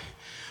on.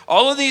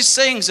 All of these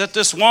things that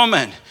this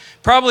woman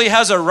probably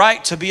has a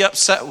right to be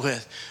upset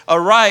with, a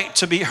right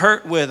to be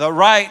hurt with, a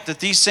right that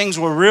these things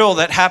were real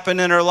that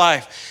happened in her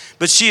life.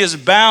 But she is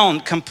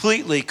bound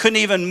completely, couldn't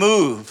even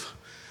move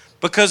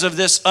because of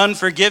this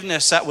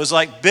unforgiveness that was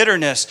like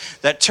bitterness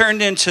that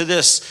turned into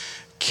this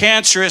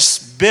cancerous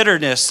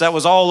bitterness that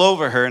was all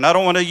over her. And I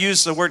don't want to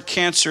use the word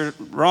cancer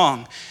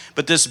wrong,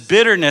 but this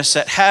bitterness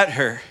that had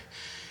her.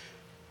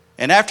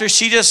 And after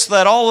she just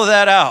let all of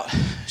that out,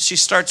 she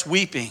starts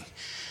weeping.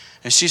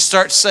 And she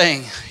starts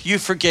saying, you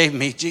forgave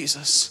me,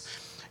 Jesus.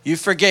 You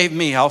forgave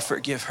me, I'll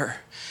forgive her.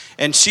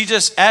 And she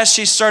just, as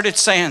she started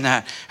saying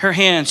that, her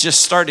hands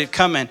just started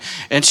coming.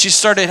 And she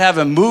started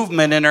having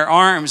movement in her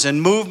arms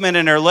and movement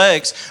in her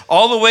legs,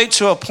 all the way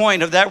to a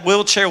point of that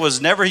wheelchair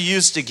was never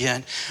used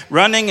again.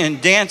 Running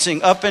and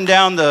dancing up and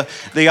down the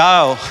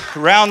aisle,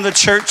 around the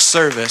church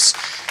service.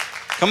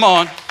 Come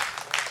on.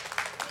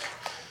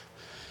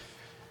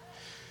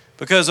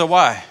 Because of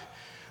why?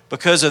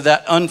 Because of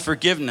that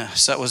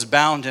unforgiveness that was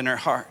bound in her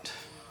heart.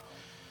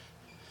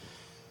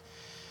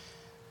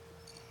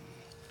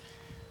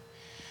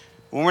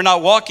 When we're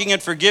not walking in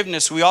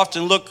forgiveness, we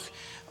often look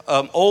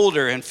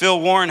older and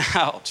feel worn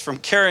out from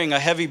carrying a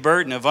heavy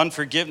burden of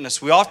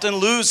unforgiveness. We often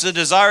lose the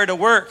desire to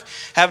work,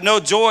 have no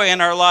joy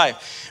in our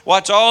life.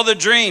 Watch all the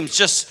dreams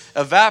just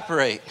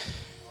evaporate.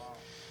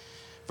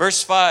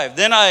 Verse 5,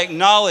 then I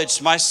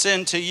acknowledged my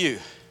sin to you,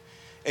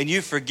 and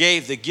you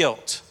forgave the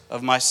guilt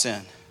of my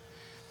sin.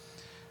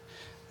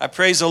 I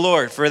praise the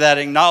Lord for that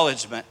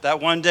acknowledgement. That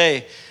one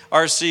day,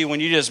 RC,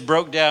 when you just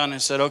broke down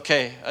and said,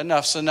 okay,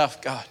 enough's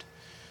enough, God.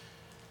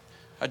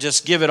 I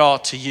just give it all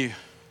to you.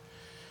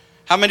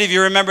 How many of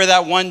you remember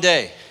that one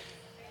day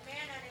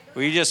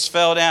where you just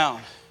fell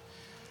down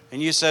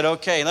and you said,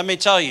 okay, let me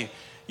tell you,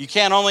 you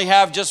can't only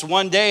have just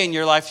one day in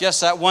your life. Yes,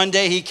 that one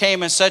day he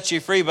came and set you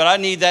free, but I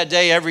need that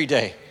day every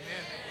day.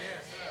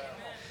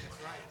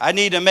 I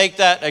need to make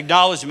that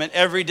acknowledgement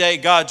every day.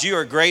 God, you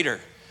are greater.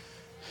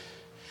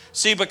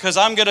 See, because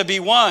I'm going to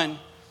be one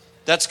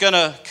that's going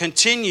to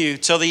continue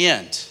till the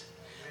end.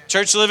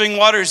 Church Living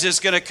Waters is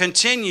going to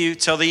continue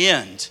till the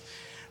end.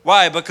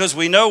 Why? Because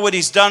we know what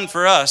he's done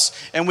for us,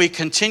 and we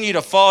continue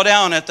to fall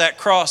down at that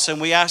cross,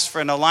 and we ask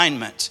for an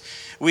alignment.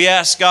 We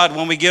ask God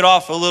when we get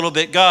off a little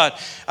bit, God,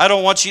 I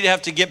don't want you to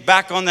have to get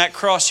back on that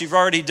cross. You've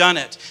already done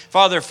it.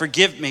 Father,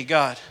 forgive me,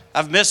 God.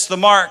 I've missed the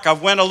mark.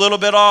 I've went a little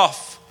bit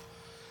off.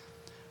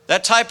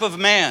 That type of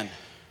man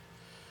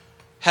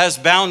has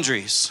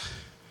boundaries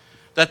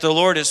that the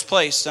Lord has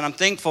placed, and I'm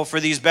thankful for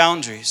these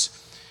boundaries.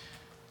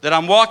 That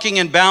I'm walking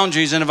in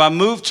boundaries, and if I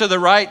move to the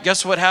right,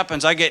 guess what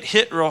happens? I get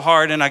hit real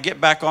hard and I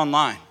get back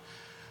online.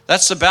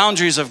 That's the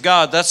boundaries of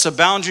God. That's the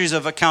boundaries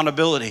of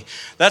accountability.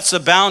 That's the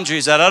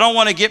boundaries that I don't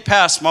want to get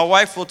past. My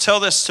wife will tell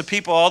this to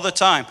people all the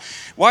time.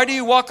 Why do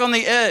you walk on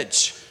the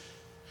edge?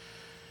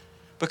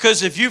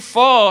 Because if you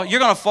fall, you're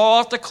going to fall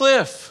off the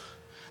cliff.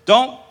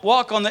 Don't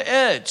walk on the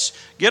edge.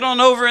 Get on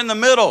over in the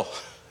middle.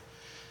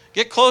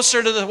 Get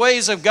closer to the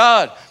ways of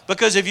God,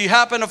 because if you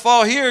happen to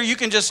fall here, you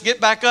can just get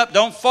back up.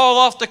 Don't fall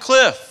off the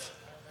cliff.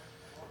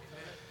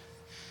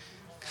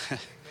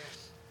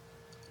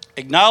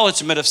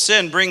 Acknowledgement of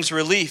sin brings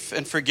relief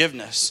and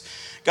forgiveness.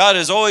 God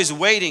is always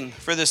waiting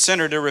for the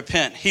sinner to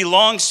repent. He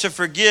longs to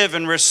forgive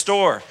and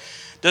restore,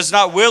 does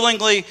not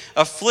willingly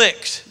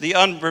afflict the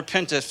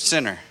unrepentant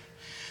sinner.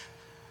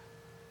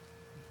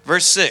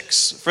 Verse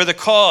 6, for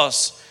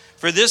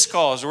this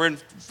cause, we're in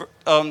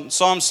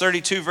Psalms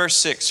 32, verse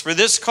 6. For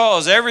this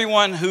cause,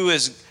 everyone who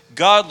is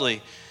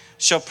godly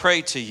shall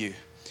pray to you.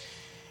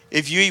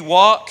 If you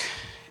walk,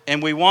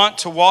 and we want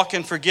to walk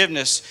in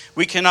forgiveness,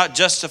 we cannot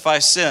justify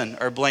sin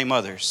or blame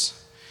others.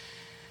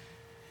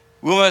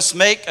 We must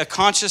make a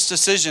conscious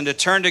decision to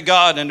turn to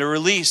God and to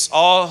release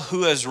all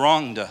who has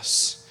wronged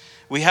us.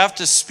 We have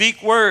to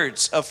speak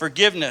words of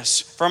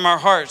forgiveness from our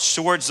hearts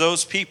towards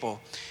those people,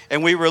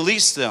 and we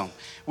release them.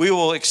 We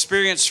will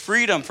experience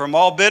freedom from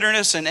all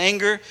bitterness and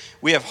anger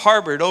we have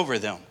harbored over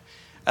them.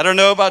 I don't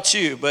know about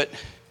you, but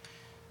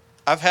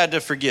I've had to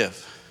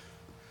forgive.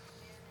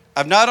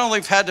 I've not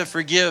only had to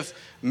forgive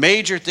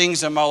major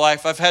things in my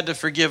life, I've had to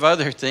forgive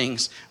other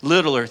things,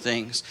 littler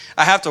things.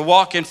 I have to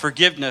walk in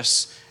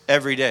forgiveness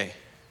every day.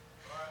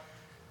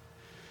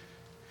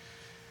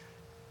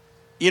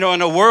 You know,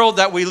 in a world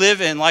that we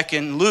live in, like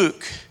in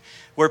Luke,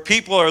 where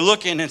people are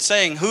looking and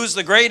saying, who's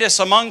the greatest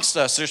amongst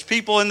us? There's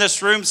people in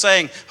this room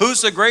saying,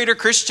 who's the greater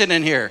Christian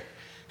in here?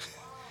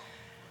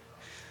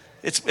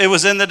 It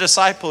was in the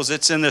disciples.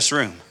 It's in this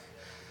room.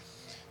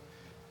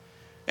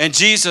 And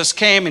Jesus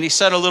came and he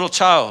set a little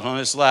child on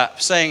his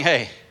lap saying,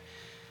 hey,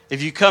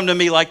 if you come to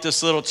me like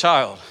this little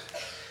child.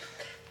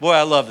 Boy,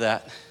 I love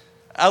that.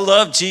 I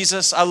love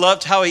Jesus. I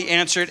loved how he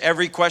answered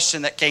every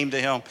question that came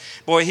to him.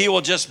 Boy, he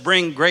will just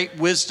bring great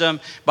wisdom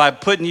by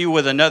putting you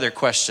with another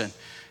question.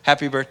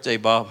 Happy birthday,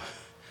 Bob.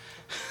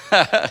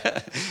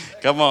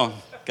 Come on.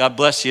 God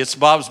bless you. It's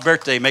Bob's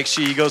birthday. Make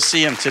sure you go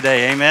see him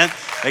today. Amen.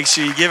 Make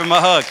sure you give him a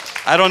hug.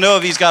 I don't know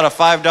if he's got a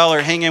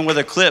 $5 hanging with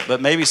a clip,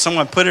 but maybe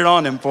someone put it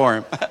on him for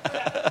him.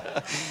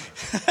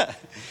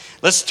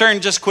 Let's turn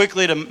just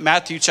quickly to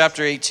Matthew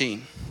chapter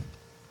 18.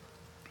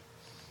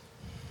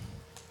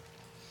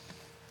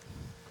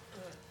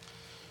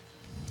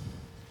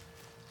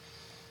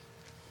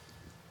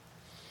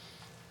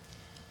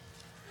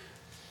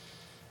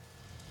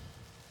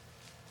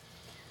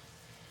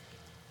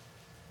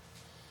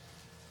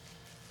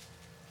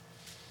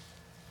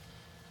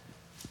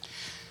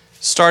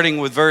 starting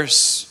with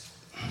verse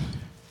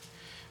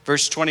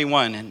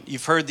 21. And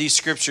you've heard these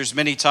scriptures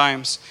many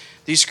times.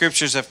 These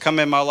scriptures have come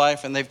in my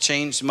life and they've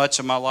changed much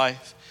of my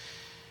life.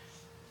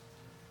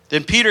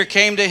 Then Peter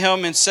came to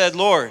him and said,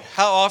 Lord,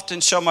 how often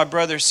shall my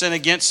brother sin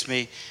against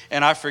me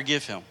and I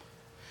forgive him?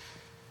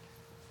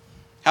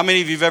 How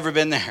many of you have ever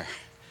been there?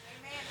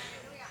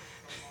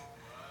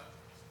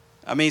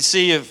 I mean,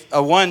 see, if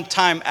a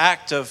one-time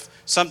act of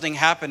something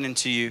happening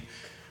to you,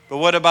 but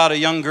what about a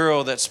young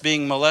girl that's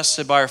being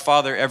molested by her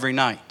father every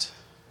night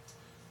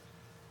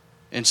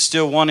and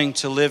still wanting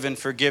to live in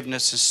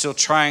forgiveness and still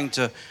trying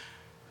to,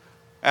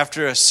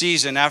 after a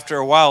season, after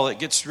a while, it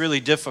gets really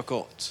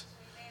difficult.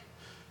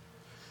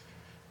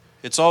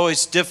 It's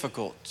always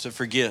difficult to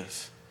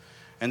forgive.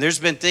 And there's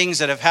been things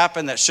that have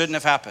happened that shouldn't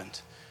have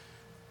happened.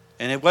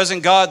 And it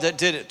wasn't God that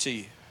did it to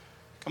you.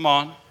 Come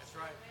on. That's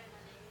right.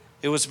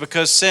 It was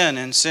because sin,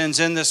 and sin's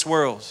in this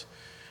world.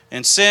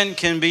 And sin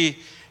can be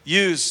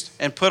used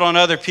and put on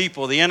other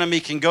people. The enemy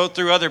can go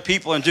through other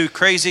people and do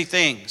crazy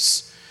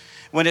things.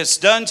 When it's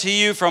done to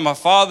you from a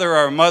father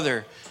or a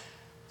mother,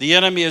 the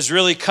enemy is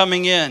really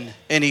coming in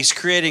and he's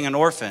creating an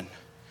orphan.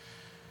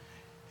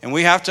 And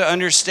we have to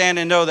understand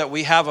and know that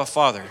we have a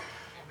father.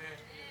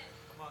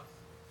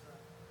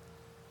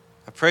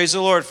 I praise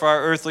the Lord for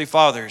our earthly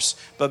fathers,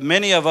 but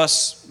many of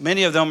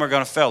them are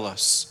going to fail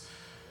us.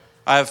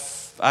 I've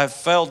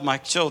failed my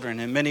children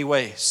in many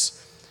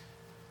ways,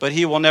 but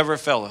he will never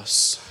fail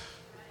us.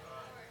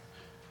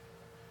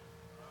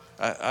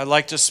 I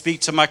like to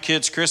speak to my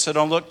kids, Krista,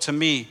 don't look to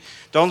me.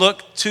 Don't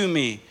look to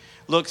me.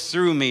 Look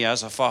through me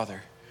as a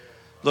father.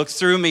 Look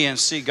through me and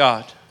see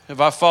God. If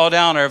I fall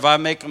down or if I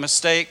make a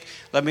mistake,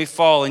 let me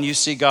fall and you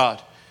see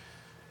God.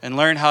 And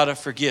learn how to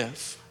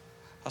forgive.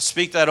 I'll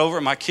speak that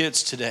over my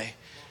kids today.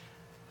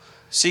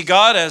 See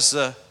God as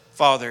the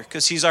Father,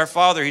 because he's our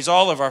Father. He's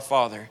all of our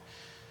Father.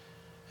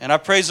 And I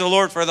praise the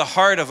Lord for the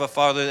heart of a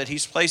father that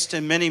he's placed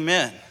in many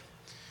men.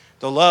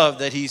 The love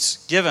that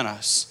he's given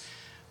us.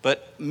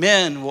 But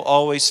men will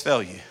always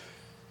fail you.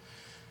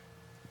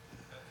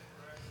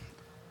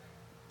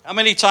 How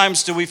many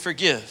times do we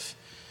forgive?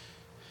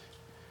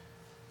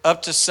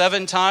 Up to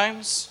 7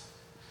 times?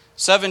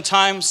 7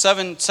 times,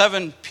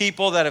 seven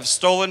people that have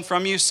stolen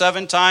from you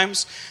 7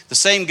 times. The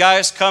same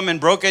guy's come and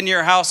broke into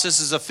your house. This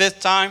is the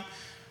 5th time.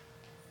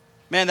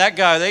 Man, that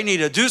guy, they need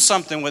to do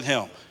something with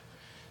him.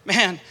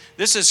 Man,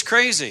 this is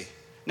crazy.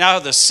 Now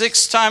the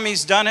 6th time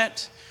he's done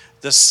it,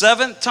 the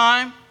 7th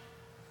time,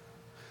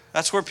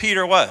 that's where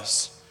Peter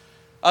was.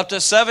 Up to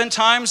 7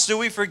 times do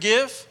we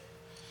forgive?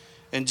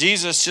 And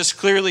Jesus just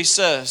clearly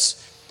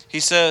says,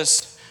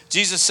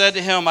 Jesus said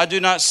to him, I do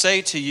not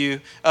say to you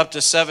up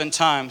to 7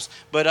 times,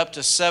 but up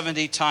to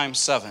 70 times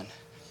 7.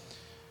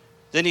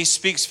 Then he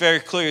speaks very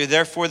clearly,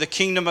 therefore the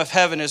kingdom of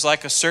heaven is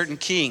like a certain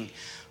king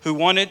who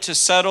wanted to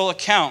settle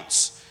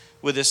accounts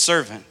with his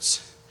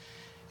servants.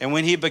 And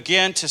when he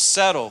began to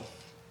settle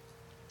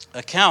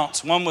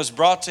accounts, one was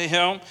brought to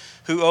him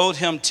who owed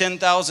him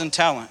 10,000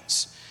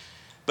 talents.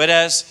 But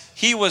as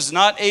he was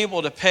not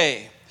able to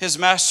pay, his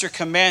master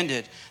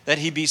commanded that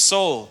he be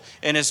sold,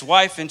 and his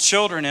wife and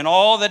children and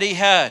all that he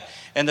had,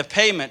 and the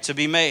payment to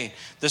be made.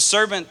 The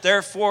servant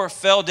therefore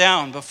fell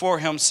down before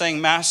him, saying,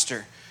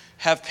 Master,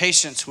 have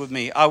patience with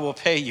me, I will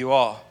pay you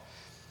all.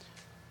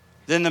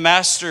 Then the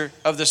master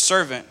of the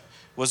servant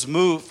was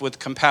moved with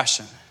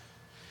compassion.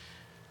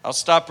 I'll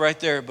stop right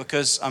there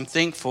because I'm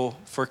thankful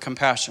for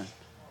compassion.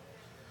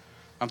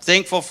 I'm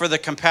thankful for the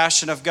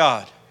compassion of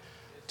God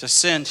to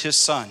send his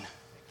son.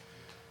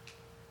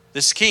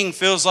 This king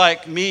feels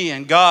like me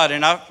and God,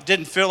 and I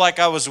didn't feel like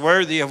I was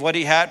worthy of what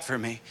he had for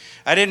me.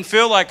 I didn't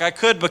feel like I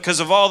could because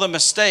of all the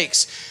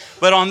mistakes.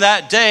 But on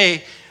that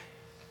day,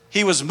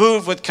 he was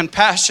moved with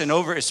compassion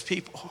over his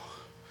people.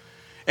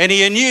 And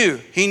he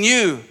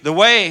knew the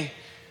way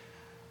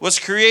was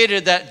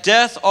created that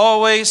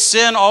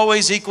sin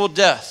always equaled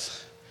death.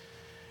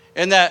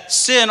 And that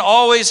sin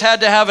always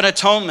had to have an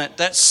atonement.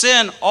 That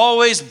sin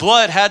always,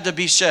 blood had to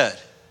be shed.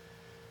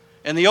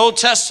 In the Old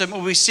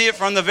Testament, we see it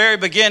from the very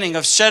beginning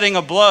of shedding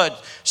of blood,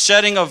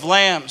 shedding of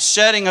lambs,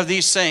 shedding of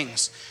these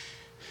things.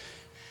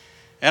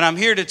 And I'm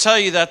here to tell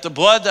you that the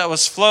blood that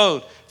was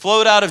flowed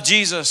out of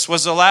Jesus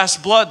was the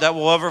last blood that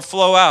will ever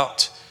flow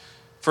out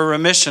for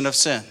remission of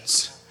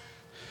sins.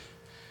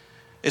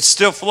 It's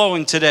still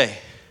flowing today.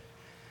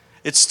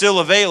 It's still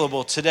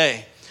available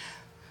today.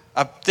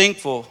 I'm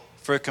thankful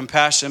for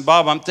compassion.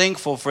 Bob, I'm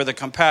thankful for the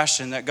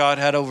compassion that God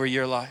had over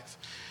your life.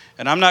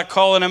 And I'm not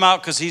calling him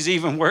out because he's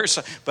even worse,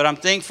 but I'm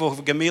thankful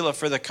for Gamila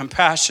for the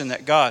compassion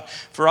that God,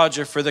 for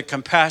Roger for the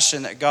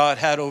compassion that God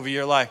had over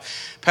your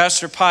life.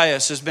 Pastor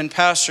Pius has been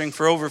pastoring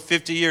for over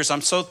 50 years.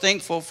 I'm so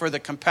thankful for the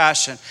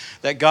compassion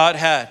that God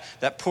had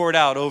that poured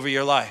out over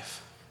your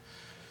life.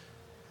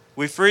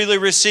 We freely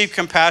receive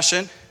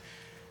compassion.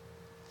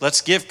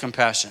 Let's give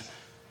compassion.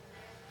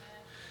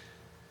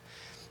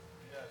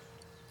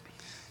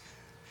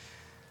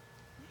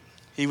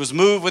 He was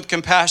moved with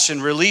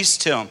compassion,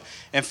 released him,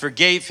 and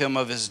forgave him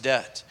of his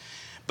debt.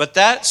 But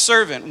that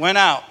servant went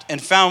out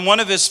and found one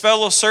of his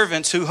fellow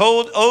servants who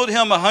owed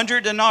him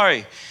 100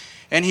 denarii.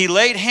 And he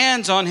laid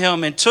hands on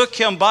him and took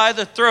him by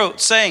the throat,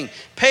 saying,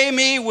 "Pay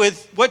me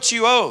with what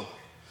you owe."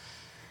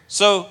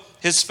 So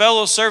his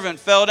fellow servant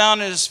fell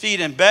down at his feet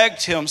and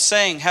begged him,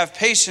 saying, "Have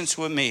patience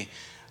with me,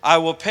 I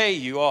will pay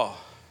you all."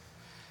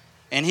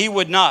 And he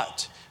would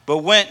not, but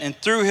went and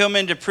threw him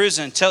into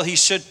prison till he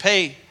should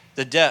pay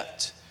the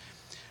debt.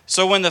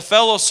 So when the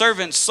fellow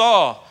servants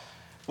saw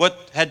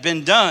what had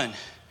been done,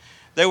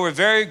 they were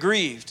very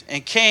grieved,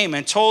 and came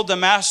and told the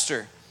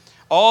master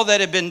all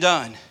that had been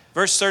done.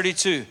 Verse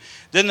 32,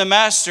 then the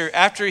master,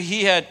 after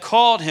he had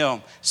called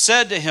him,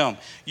 said to him,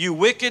 "You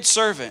wicked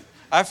servant,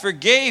 I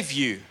forgave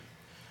you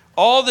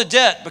all the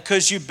debt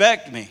because you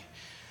begged me.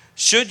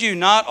 Should you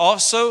not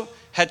also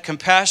had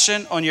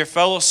compassion on your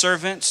fellow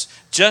servants,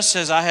 just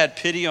as I had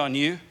pity on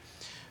you?"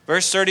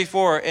 Verse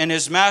 34, and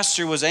his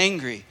master was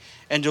angry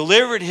and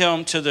delivered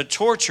him to the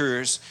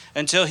torturers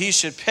until he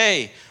should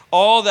pay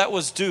all that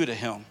was due to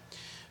him.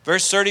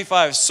 Verse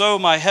 35, so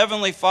my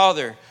heavenly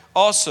Father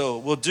also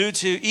will do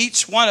to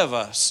each one of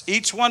us,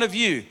 each one of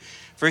you,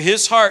 for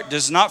his heart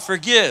does not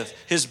forgive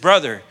his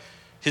brother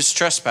his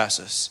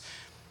trespasses.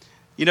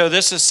 You know,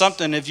 this is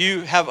something, if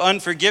you have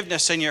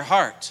unforgiveness in your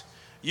heart,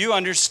 you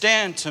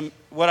understand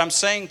what I'm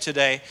saying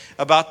today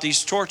about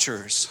these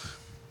torturers.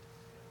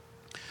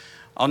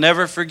 I'll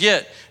never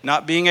forget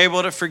not being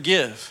able to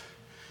forgive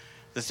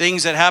the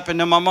things that happened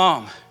to my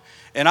mom.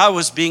 And I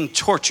was being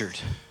tortured.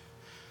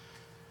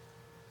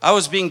 I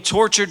was being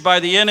tortured by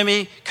the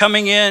enemy,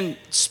 coming in,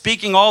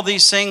 speaking all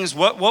these things.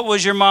 What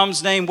was your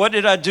mom's name? What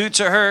did I do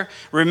to her?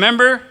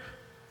 Remember?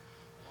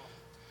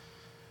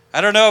 I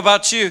don't know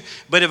about you,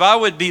 but if I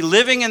would be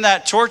living in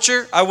that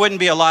torture, I wouldn't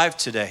be alive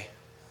today.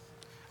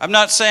 I'm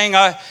not saying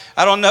I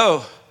don't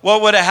know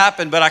what would have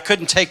happened, but I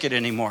couldn't take it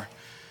anymore.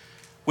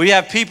 We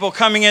have people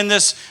coming in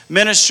this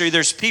ministry.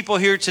 There's people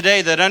here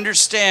today that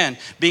understand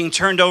being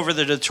turned over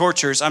to the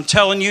torturers. I'm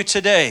telling you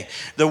today,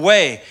 the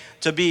way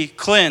to be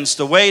cleansed,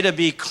 the way to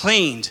be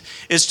cleaned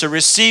is to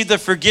receive the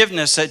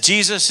forgiveness that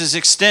Jesus has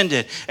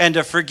extended and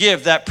to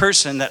forgive that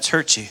person that's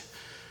hurt you,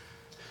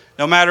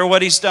 no matter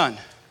what he's done.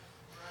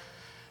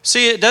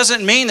 See, it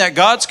doesn't mean that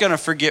God's going to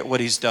forget what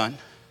he's done.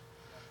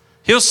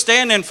 He'll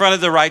stand in front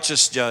of the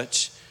righteous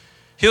judge.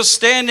 He'll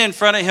stand in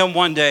front of him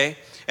one day.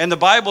 And the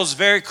Bible's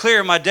very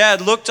clear. My dad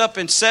looked up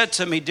and said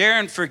to me,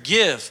 "Darren,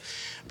 forgive,"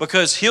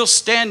 because he'll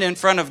stand in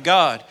front of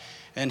God.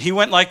 And he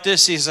went like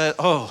this. He said,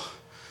 "Oh,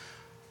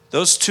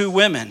 those two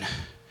women,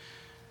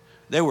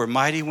 they were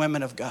mighty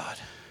women of God."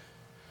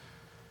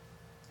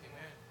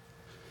 Amen.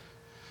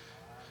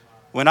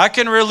 When I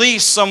can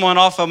release someone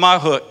off of my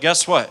hook,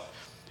 guess what?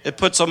 It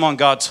puts them on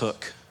God's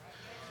hook.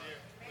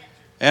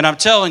 And I'm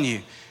telling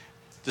you,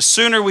 the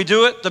sooner we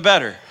do it, the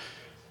better.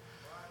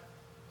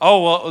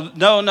 Oh, well,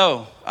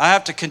 no. I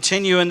have to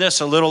continue in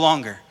this a little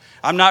longer.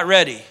 I'm not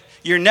ready.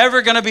 You're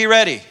never going to be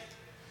ready.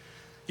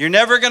 You're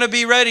never going to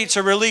be ready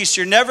to release.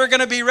 You're never going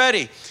to be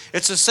ready.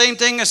 It's the same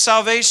thing as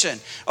salvation.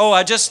 Oh,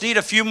 I just need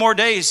a few more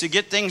days to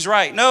get things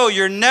right. No,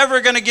 you're never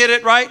going to get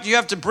it right. You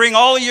have to bring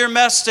all of your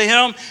mess to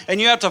him, and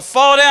you have to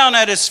fall down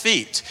at his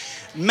feet.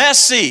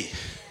 Messy.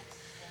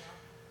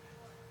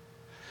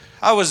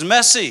 I was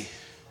messy.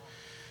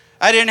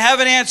 I didn't have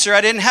an answer.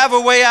 I didn't have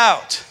a way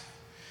out.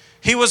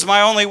 He was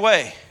my only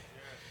way.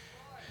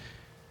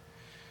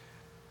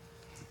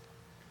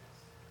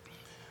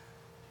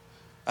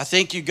 I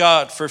thank you,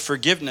 God, for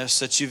forgiveness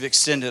that you've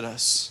extended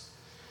us.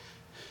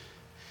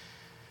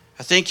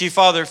 I thank you,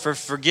 Father, for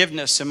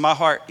forgiveness in my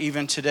heart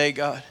even today,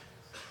 God,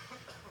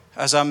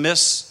 as I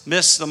miss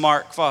the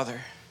mark,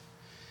 Father.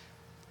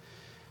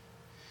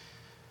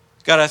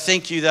 God, I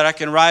thank you that I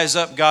can rise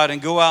up, God,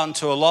 and go out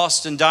into a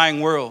lost and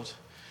dying world,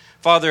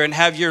 Father, and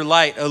have your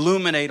light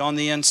illuminate on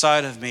the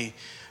inside of me.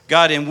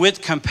 God, and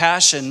with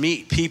compassion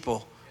meet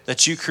people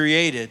that you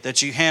created,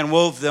 that you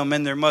hand-wove them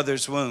in their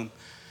mother's womb.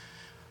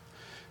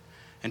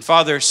 And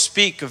Father,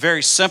 speak a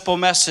very simple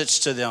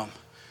message to them.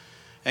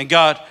 And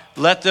God,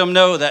 let them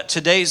know that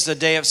today's the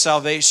day of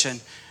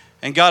salvation.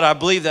 And God, I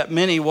believe that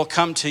many will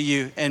come to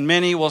you and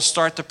many will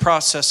start the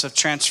process of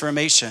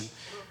transformation.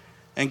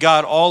 And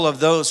God, all of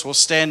those will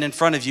stand in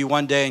front of you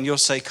one day and you'll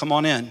say, "Come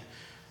on in,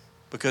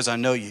 because I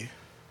know you."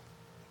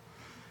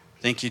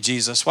 Thank you,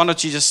 Jesus. Why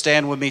don't you just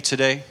stand with me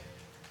today?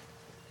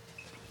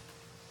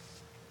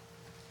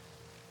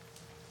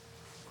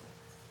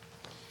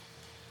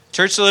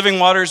 Church of Living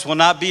Waters will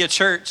not be a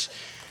church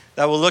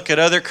that will look at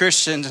other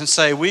Christians and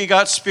say, "We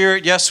got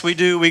spirit. Yes, we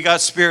do. We got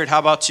spirit. How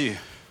about you?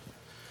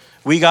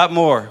 We got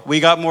more.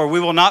 We got more." We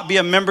will not be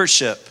a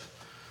membership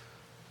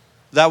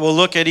that will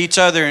look at each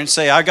other and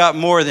say, "I got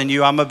more than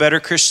you. I'm a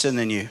better Christian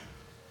than you."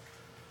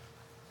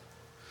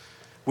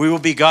 We will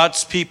be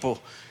God's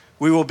people.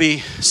 We will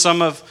be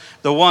some of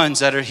the ones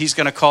that he's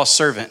going to call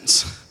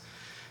servants.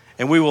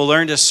 And we will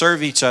learn to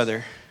serve each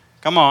other.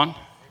 Come on.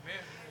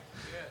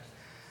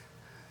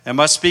 Am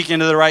I speaking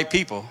to the right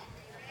people?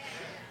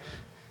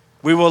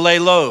 We will lay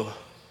low.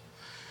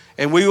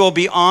 And we will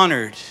be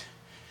honored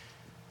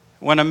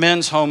when a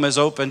men's home is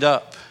opened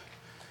up.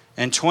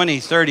 And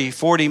 20, 30,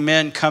 40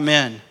 men come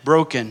in,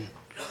 broken,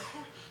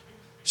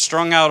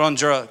 strung out on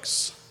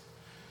drugs.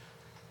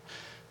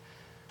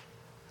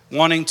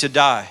 wanting to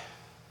die,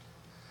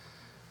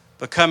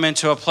 but come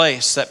into a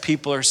place that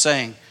people are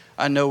saying,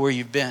 I know where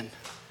you've been,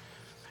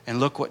 and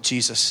look what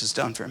Jesus has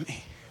done for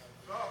me.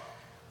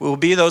 We will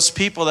be those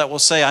people that will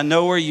say, I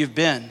know where you've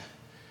been,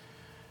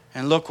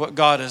 and look what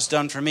God has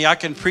done for me. I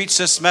can preach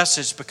this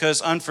message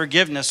because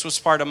unforgiveness was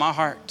part of my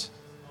heart.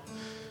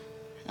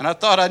 And I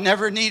thought I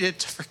never needed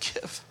to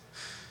forgive.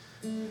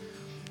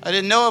 I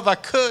didn't know if I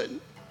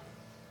could.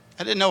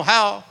 I didn't know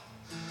how.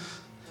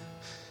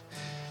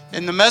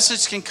 And the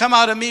message can come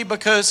out of me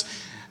because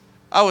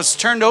I was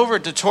turned over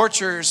to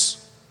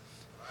torturers.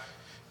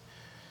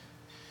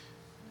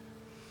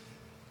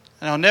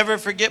 And I'll never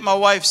forget my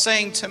wife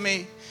saying to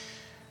me,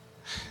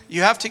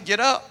 you have to get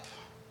up.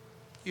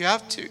 You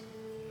have to.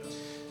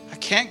 I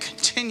can't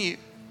continue.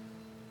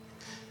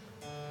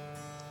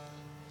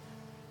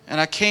 And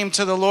I came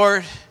to the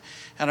Lord,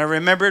 and I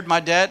remembered my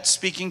dad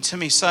speaking to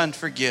me, son,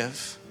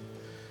 forgive.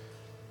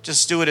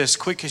 Just do it as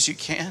quick as you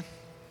can.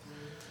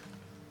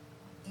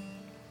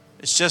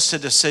 It's just a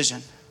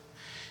decision.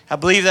 I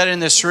believe that in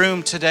this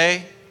room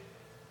today,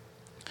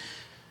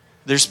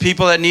 there's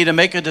people that need to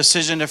make a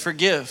decision to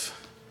forgive.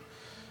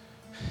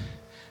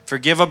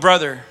 Forgive a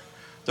brother.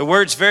 The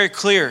word's very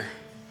clear.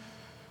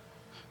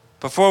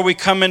 Before we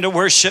come into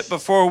worship,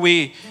 before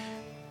we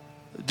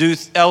do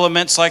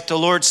elements like the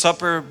Lord's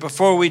Supper,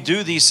 before we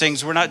do these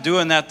things, we're not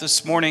doing that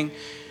this morning,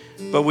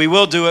 but we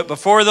will do it.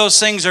 Before those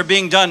things are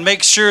being done,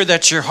 make sure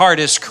that your heart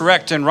is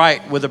correct and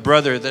right with a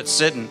brother that's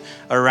sitting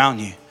around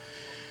you.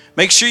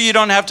 Make sure you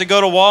don't have to go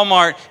to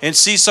Walmart and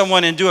see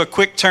someone and do a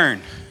quick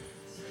turn.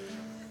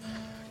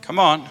 Come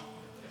on.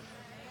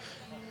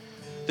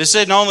 This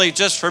isn't only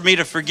just for me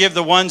to forgive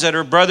the ones that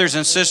are brothers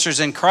and sisters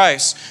in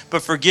Christ,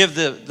 but forgive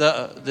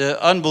the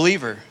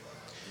unbeliever,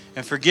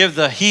 and forgive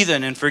the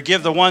heathen, and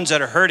forgive the ones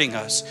that are hurting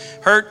us.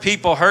 Hurt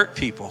people hurt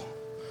people.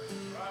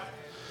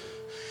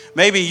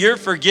 Maybe your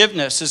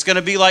forgiveness is going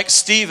to be like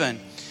Stephen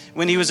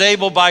when he was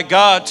able by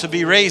God to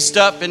be raised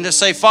up and to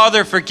say,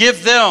 Father,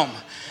 forgive them.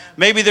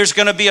 Maybe there's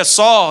going to be a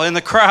Saul in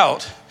the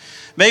crowd.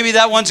 Maybe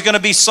that one's going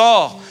to be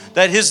Saul,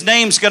 that his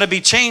name's going to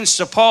be changed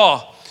to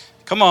Paul.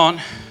 Come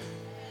on.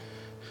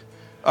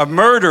 A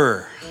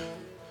murderer.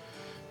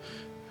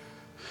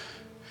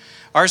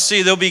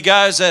 RC, there'll be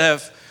guys that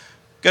have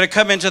going to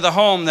come into the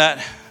home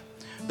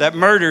that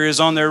murder is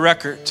on their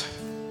record.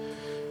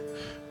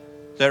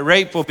 That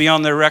rape will be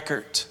on their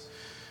record.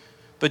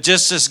 But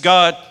just as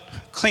God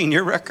clean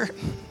your record,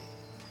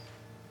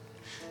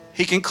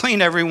 He can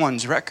clean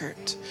everyone's record.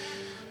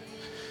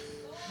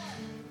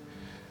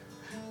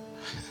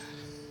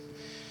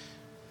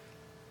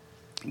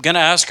 I'm going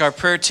to ask our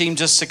prayer team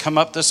just to come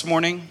up this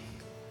morning.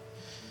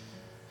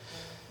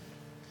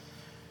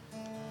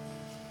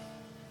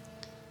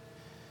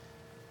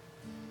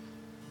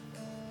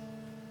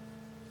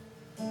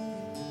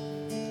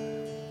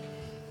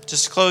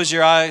 Just close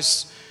your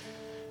eyes,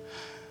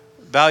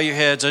 bow your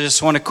heads. I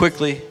just want to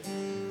quickly,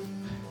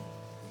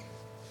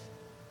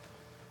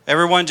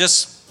 everyone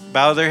just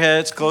bow their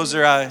heads, close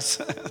their eyes.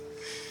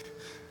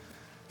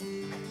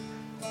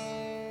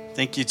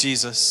 Thank you,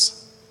 Jesus.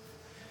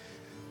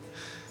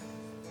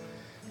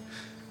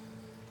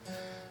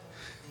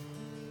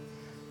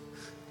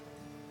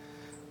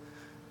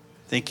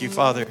 Thank you,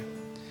 Father.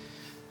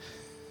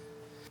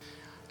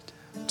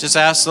 Just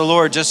ask the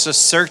Lord just to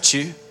search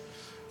you.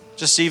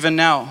 Just even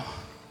now.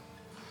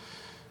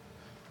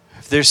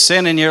 If there's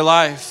sin in your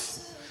life,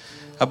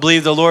 I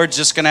believe the Lord's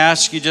just going to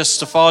ask you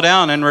just to fall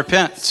down and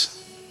repent.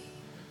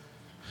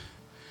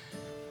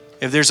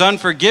 If there's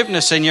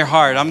unforgiveness in your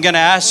heart, I'm going to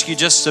ask you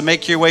just to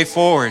make your way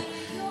forward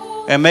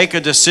and make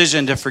a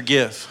decision to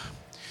forgive.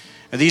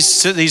 And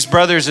these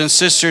brothers and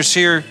sisters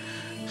here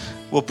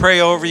will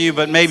pray over you,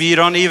 but maybe you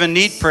don't even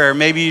need prayer.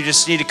 Maybe you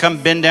just need to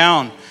come bend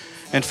down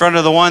in front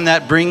of the one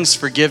that brings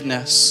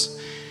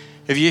forgiveness.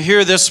 If you're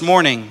here this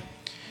morning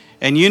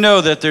and you know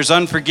that there's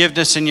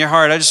unforgiveness in your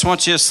heart, I just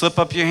want you to slip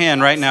up your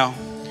hand right now.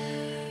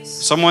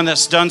 Someone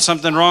that's done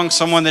something wrong,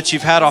 someone that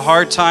you've had a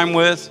hard time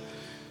with.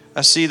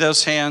 I see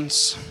those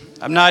hands.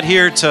 I'm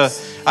here to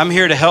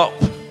help.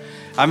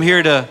 I'm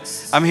here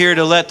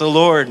to let the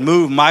Lord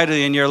move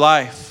mightily in your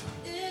life.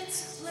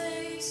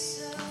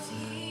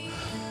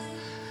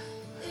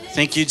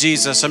 Thank you,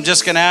 Jesus. I'm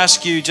just going to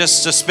ask you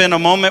just to spend a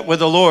moment with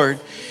the Lord.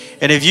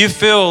 And if you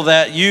feel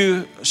that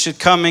you should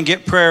come and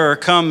get prayer or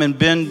come and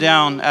bend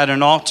down at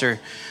an altar,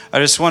 I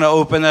just want to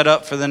open that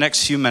up for the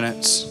next few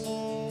minutes.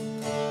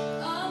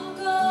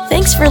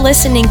 Thanks for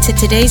listening to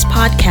today's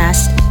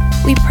podcast.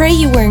 We pray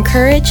you were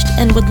encouraged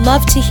and would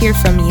love to hear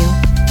from you.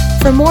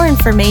 For more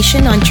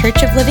information on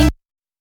Church of Living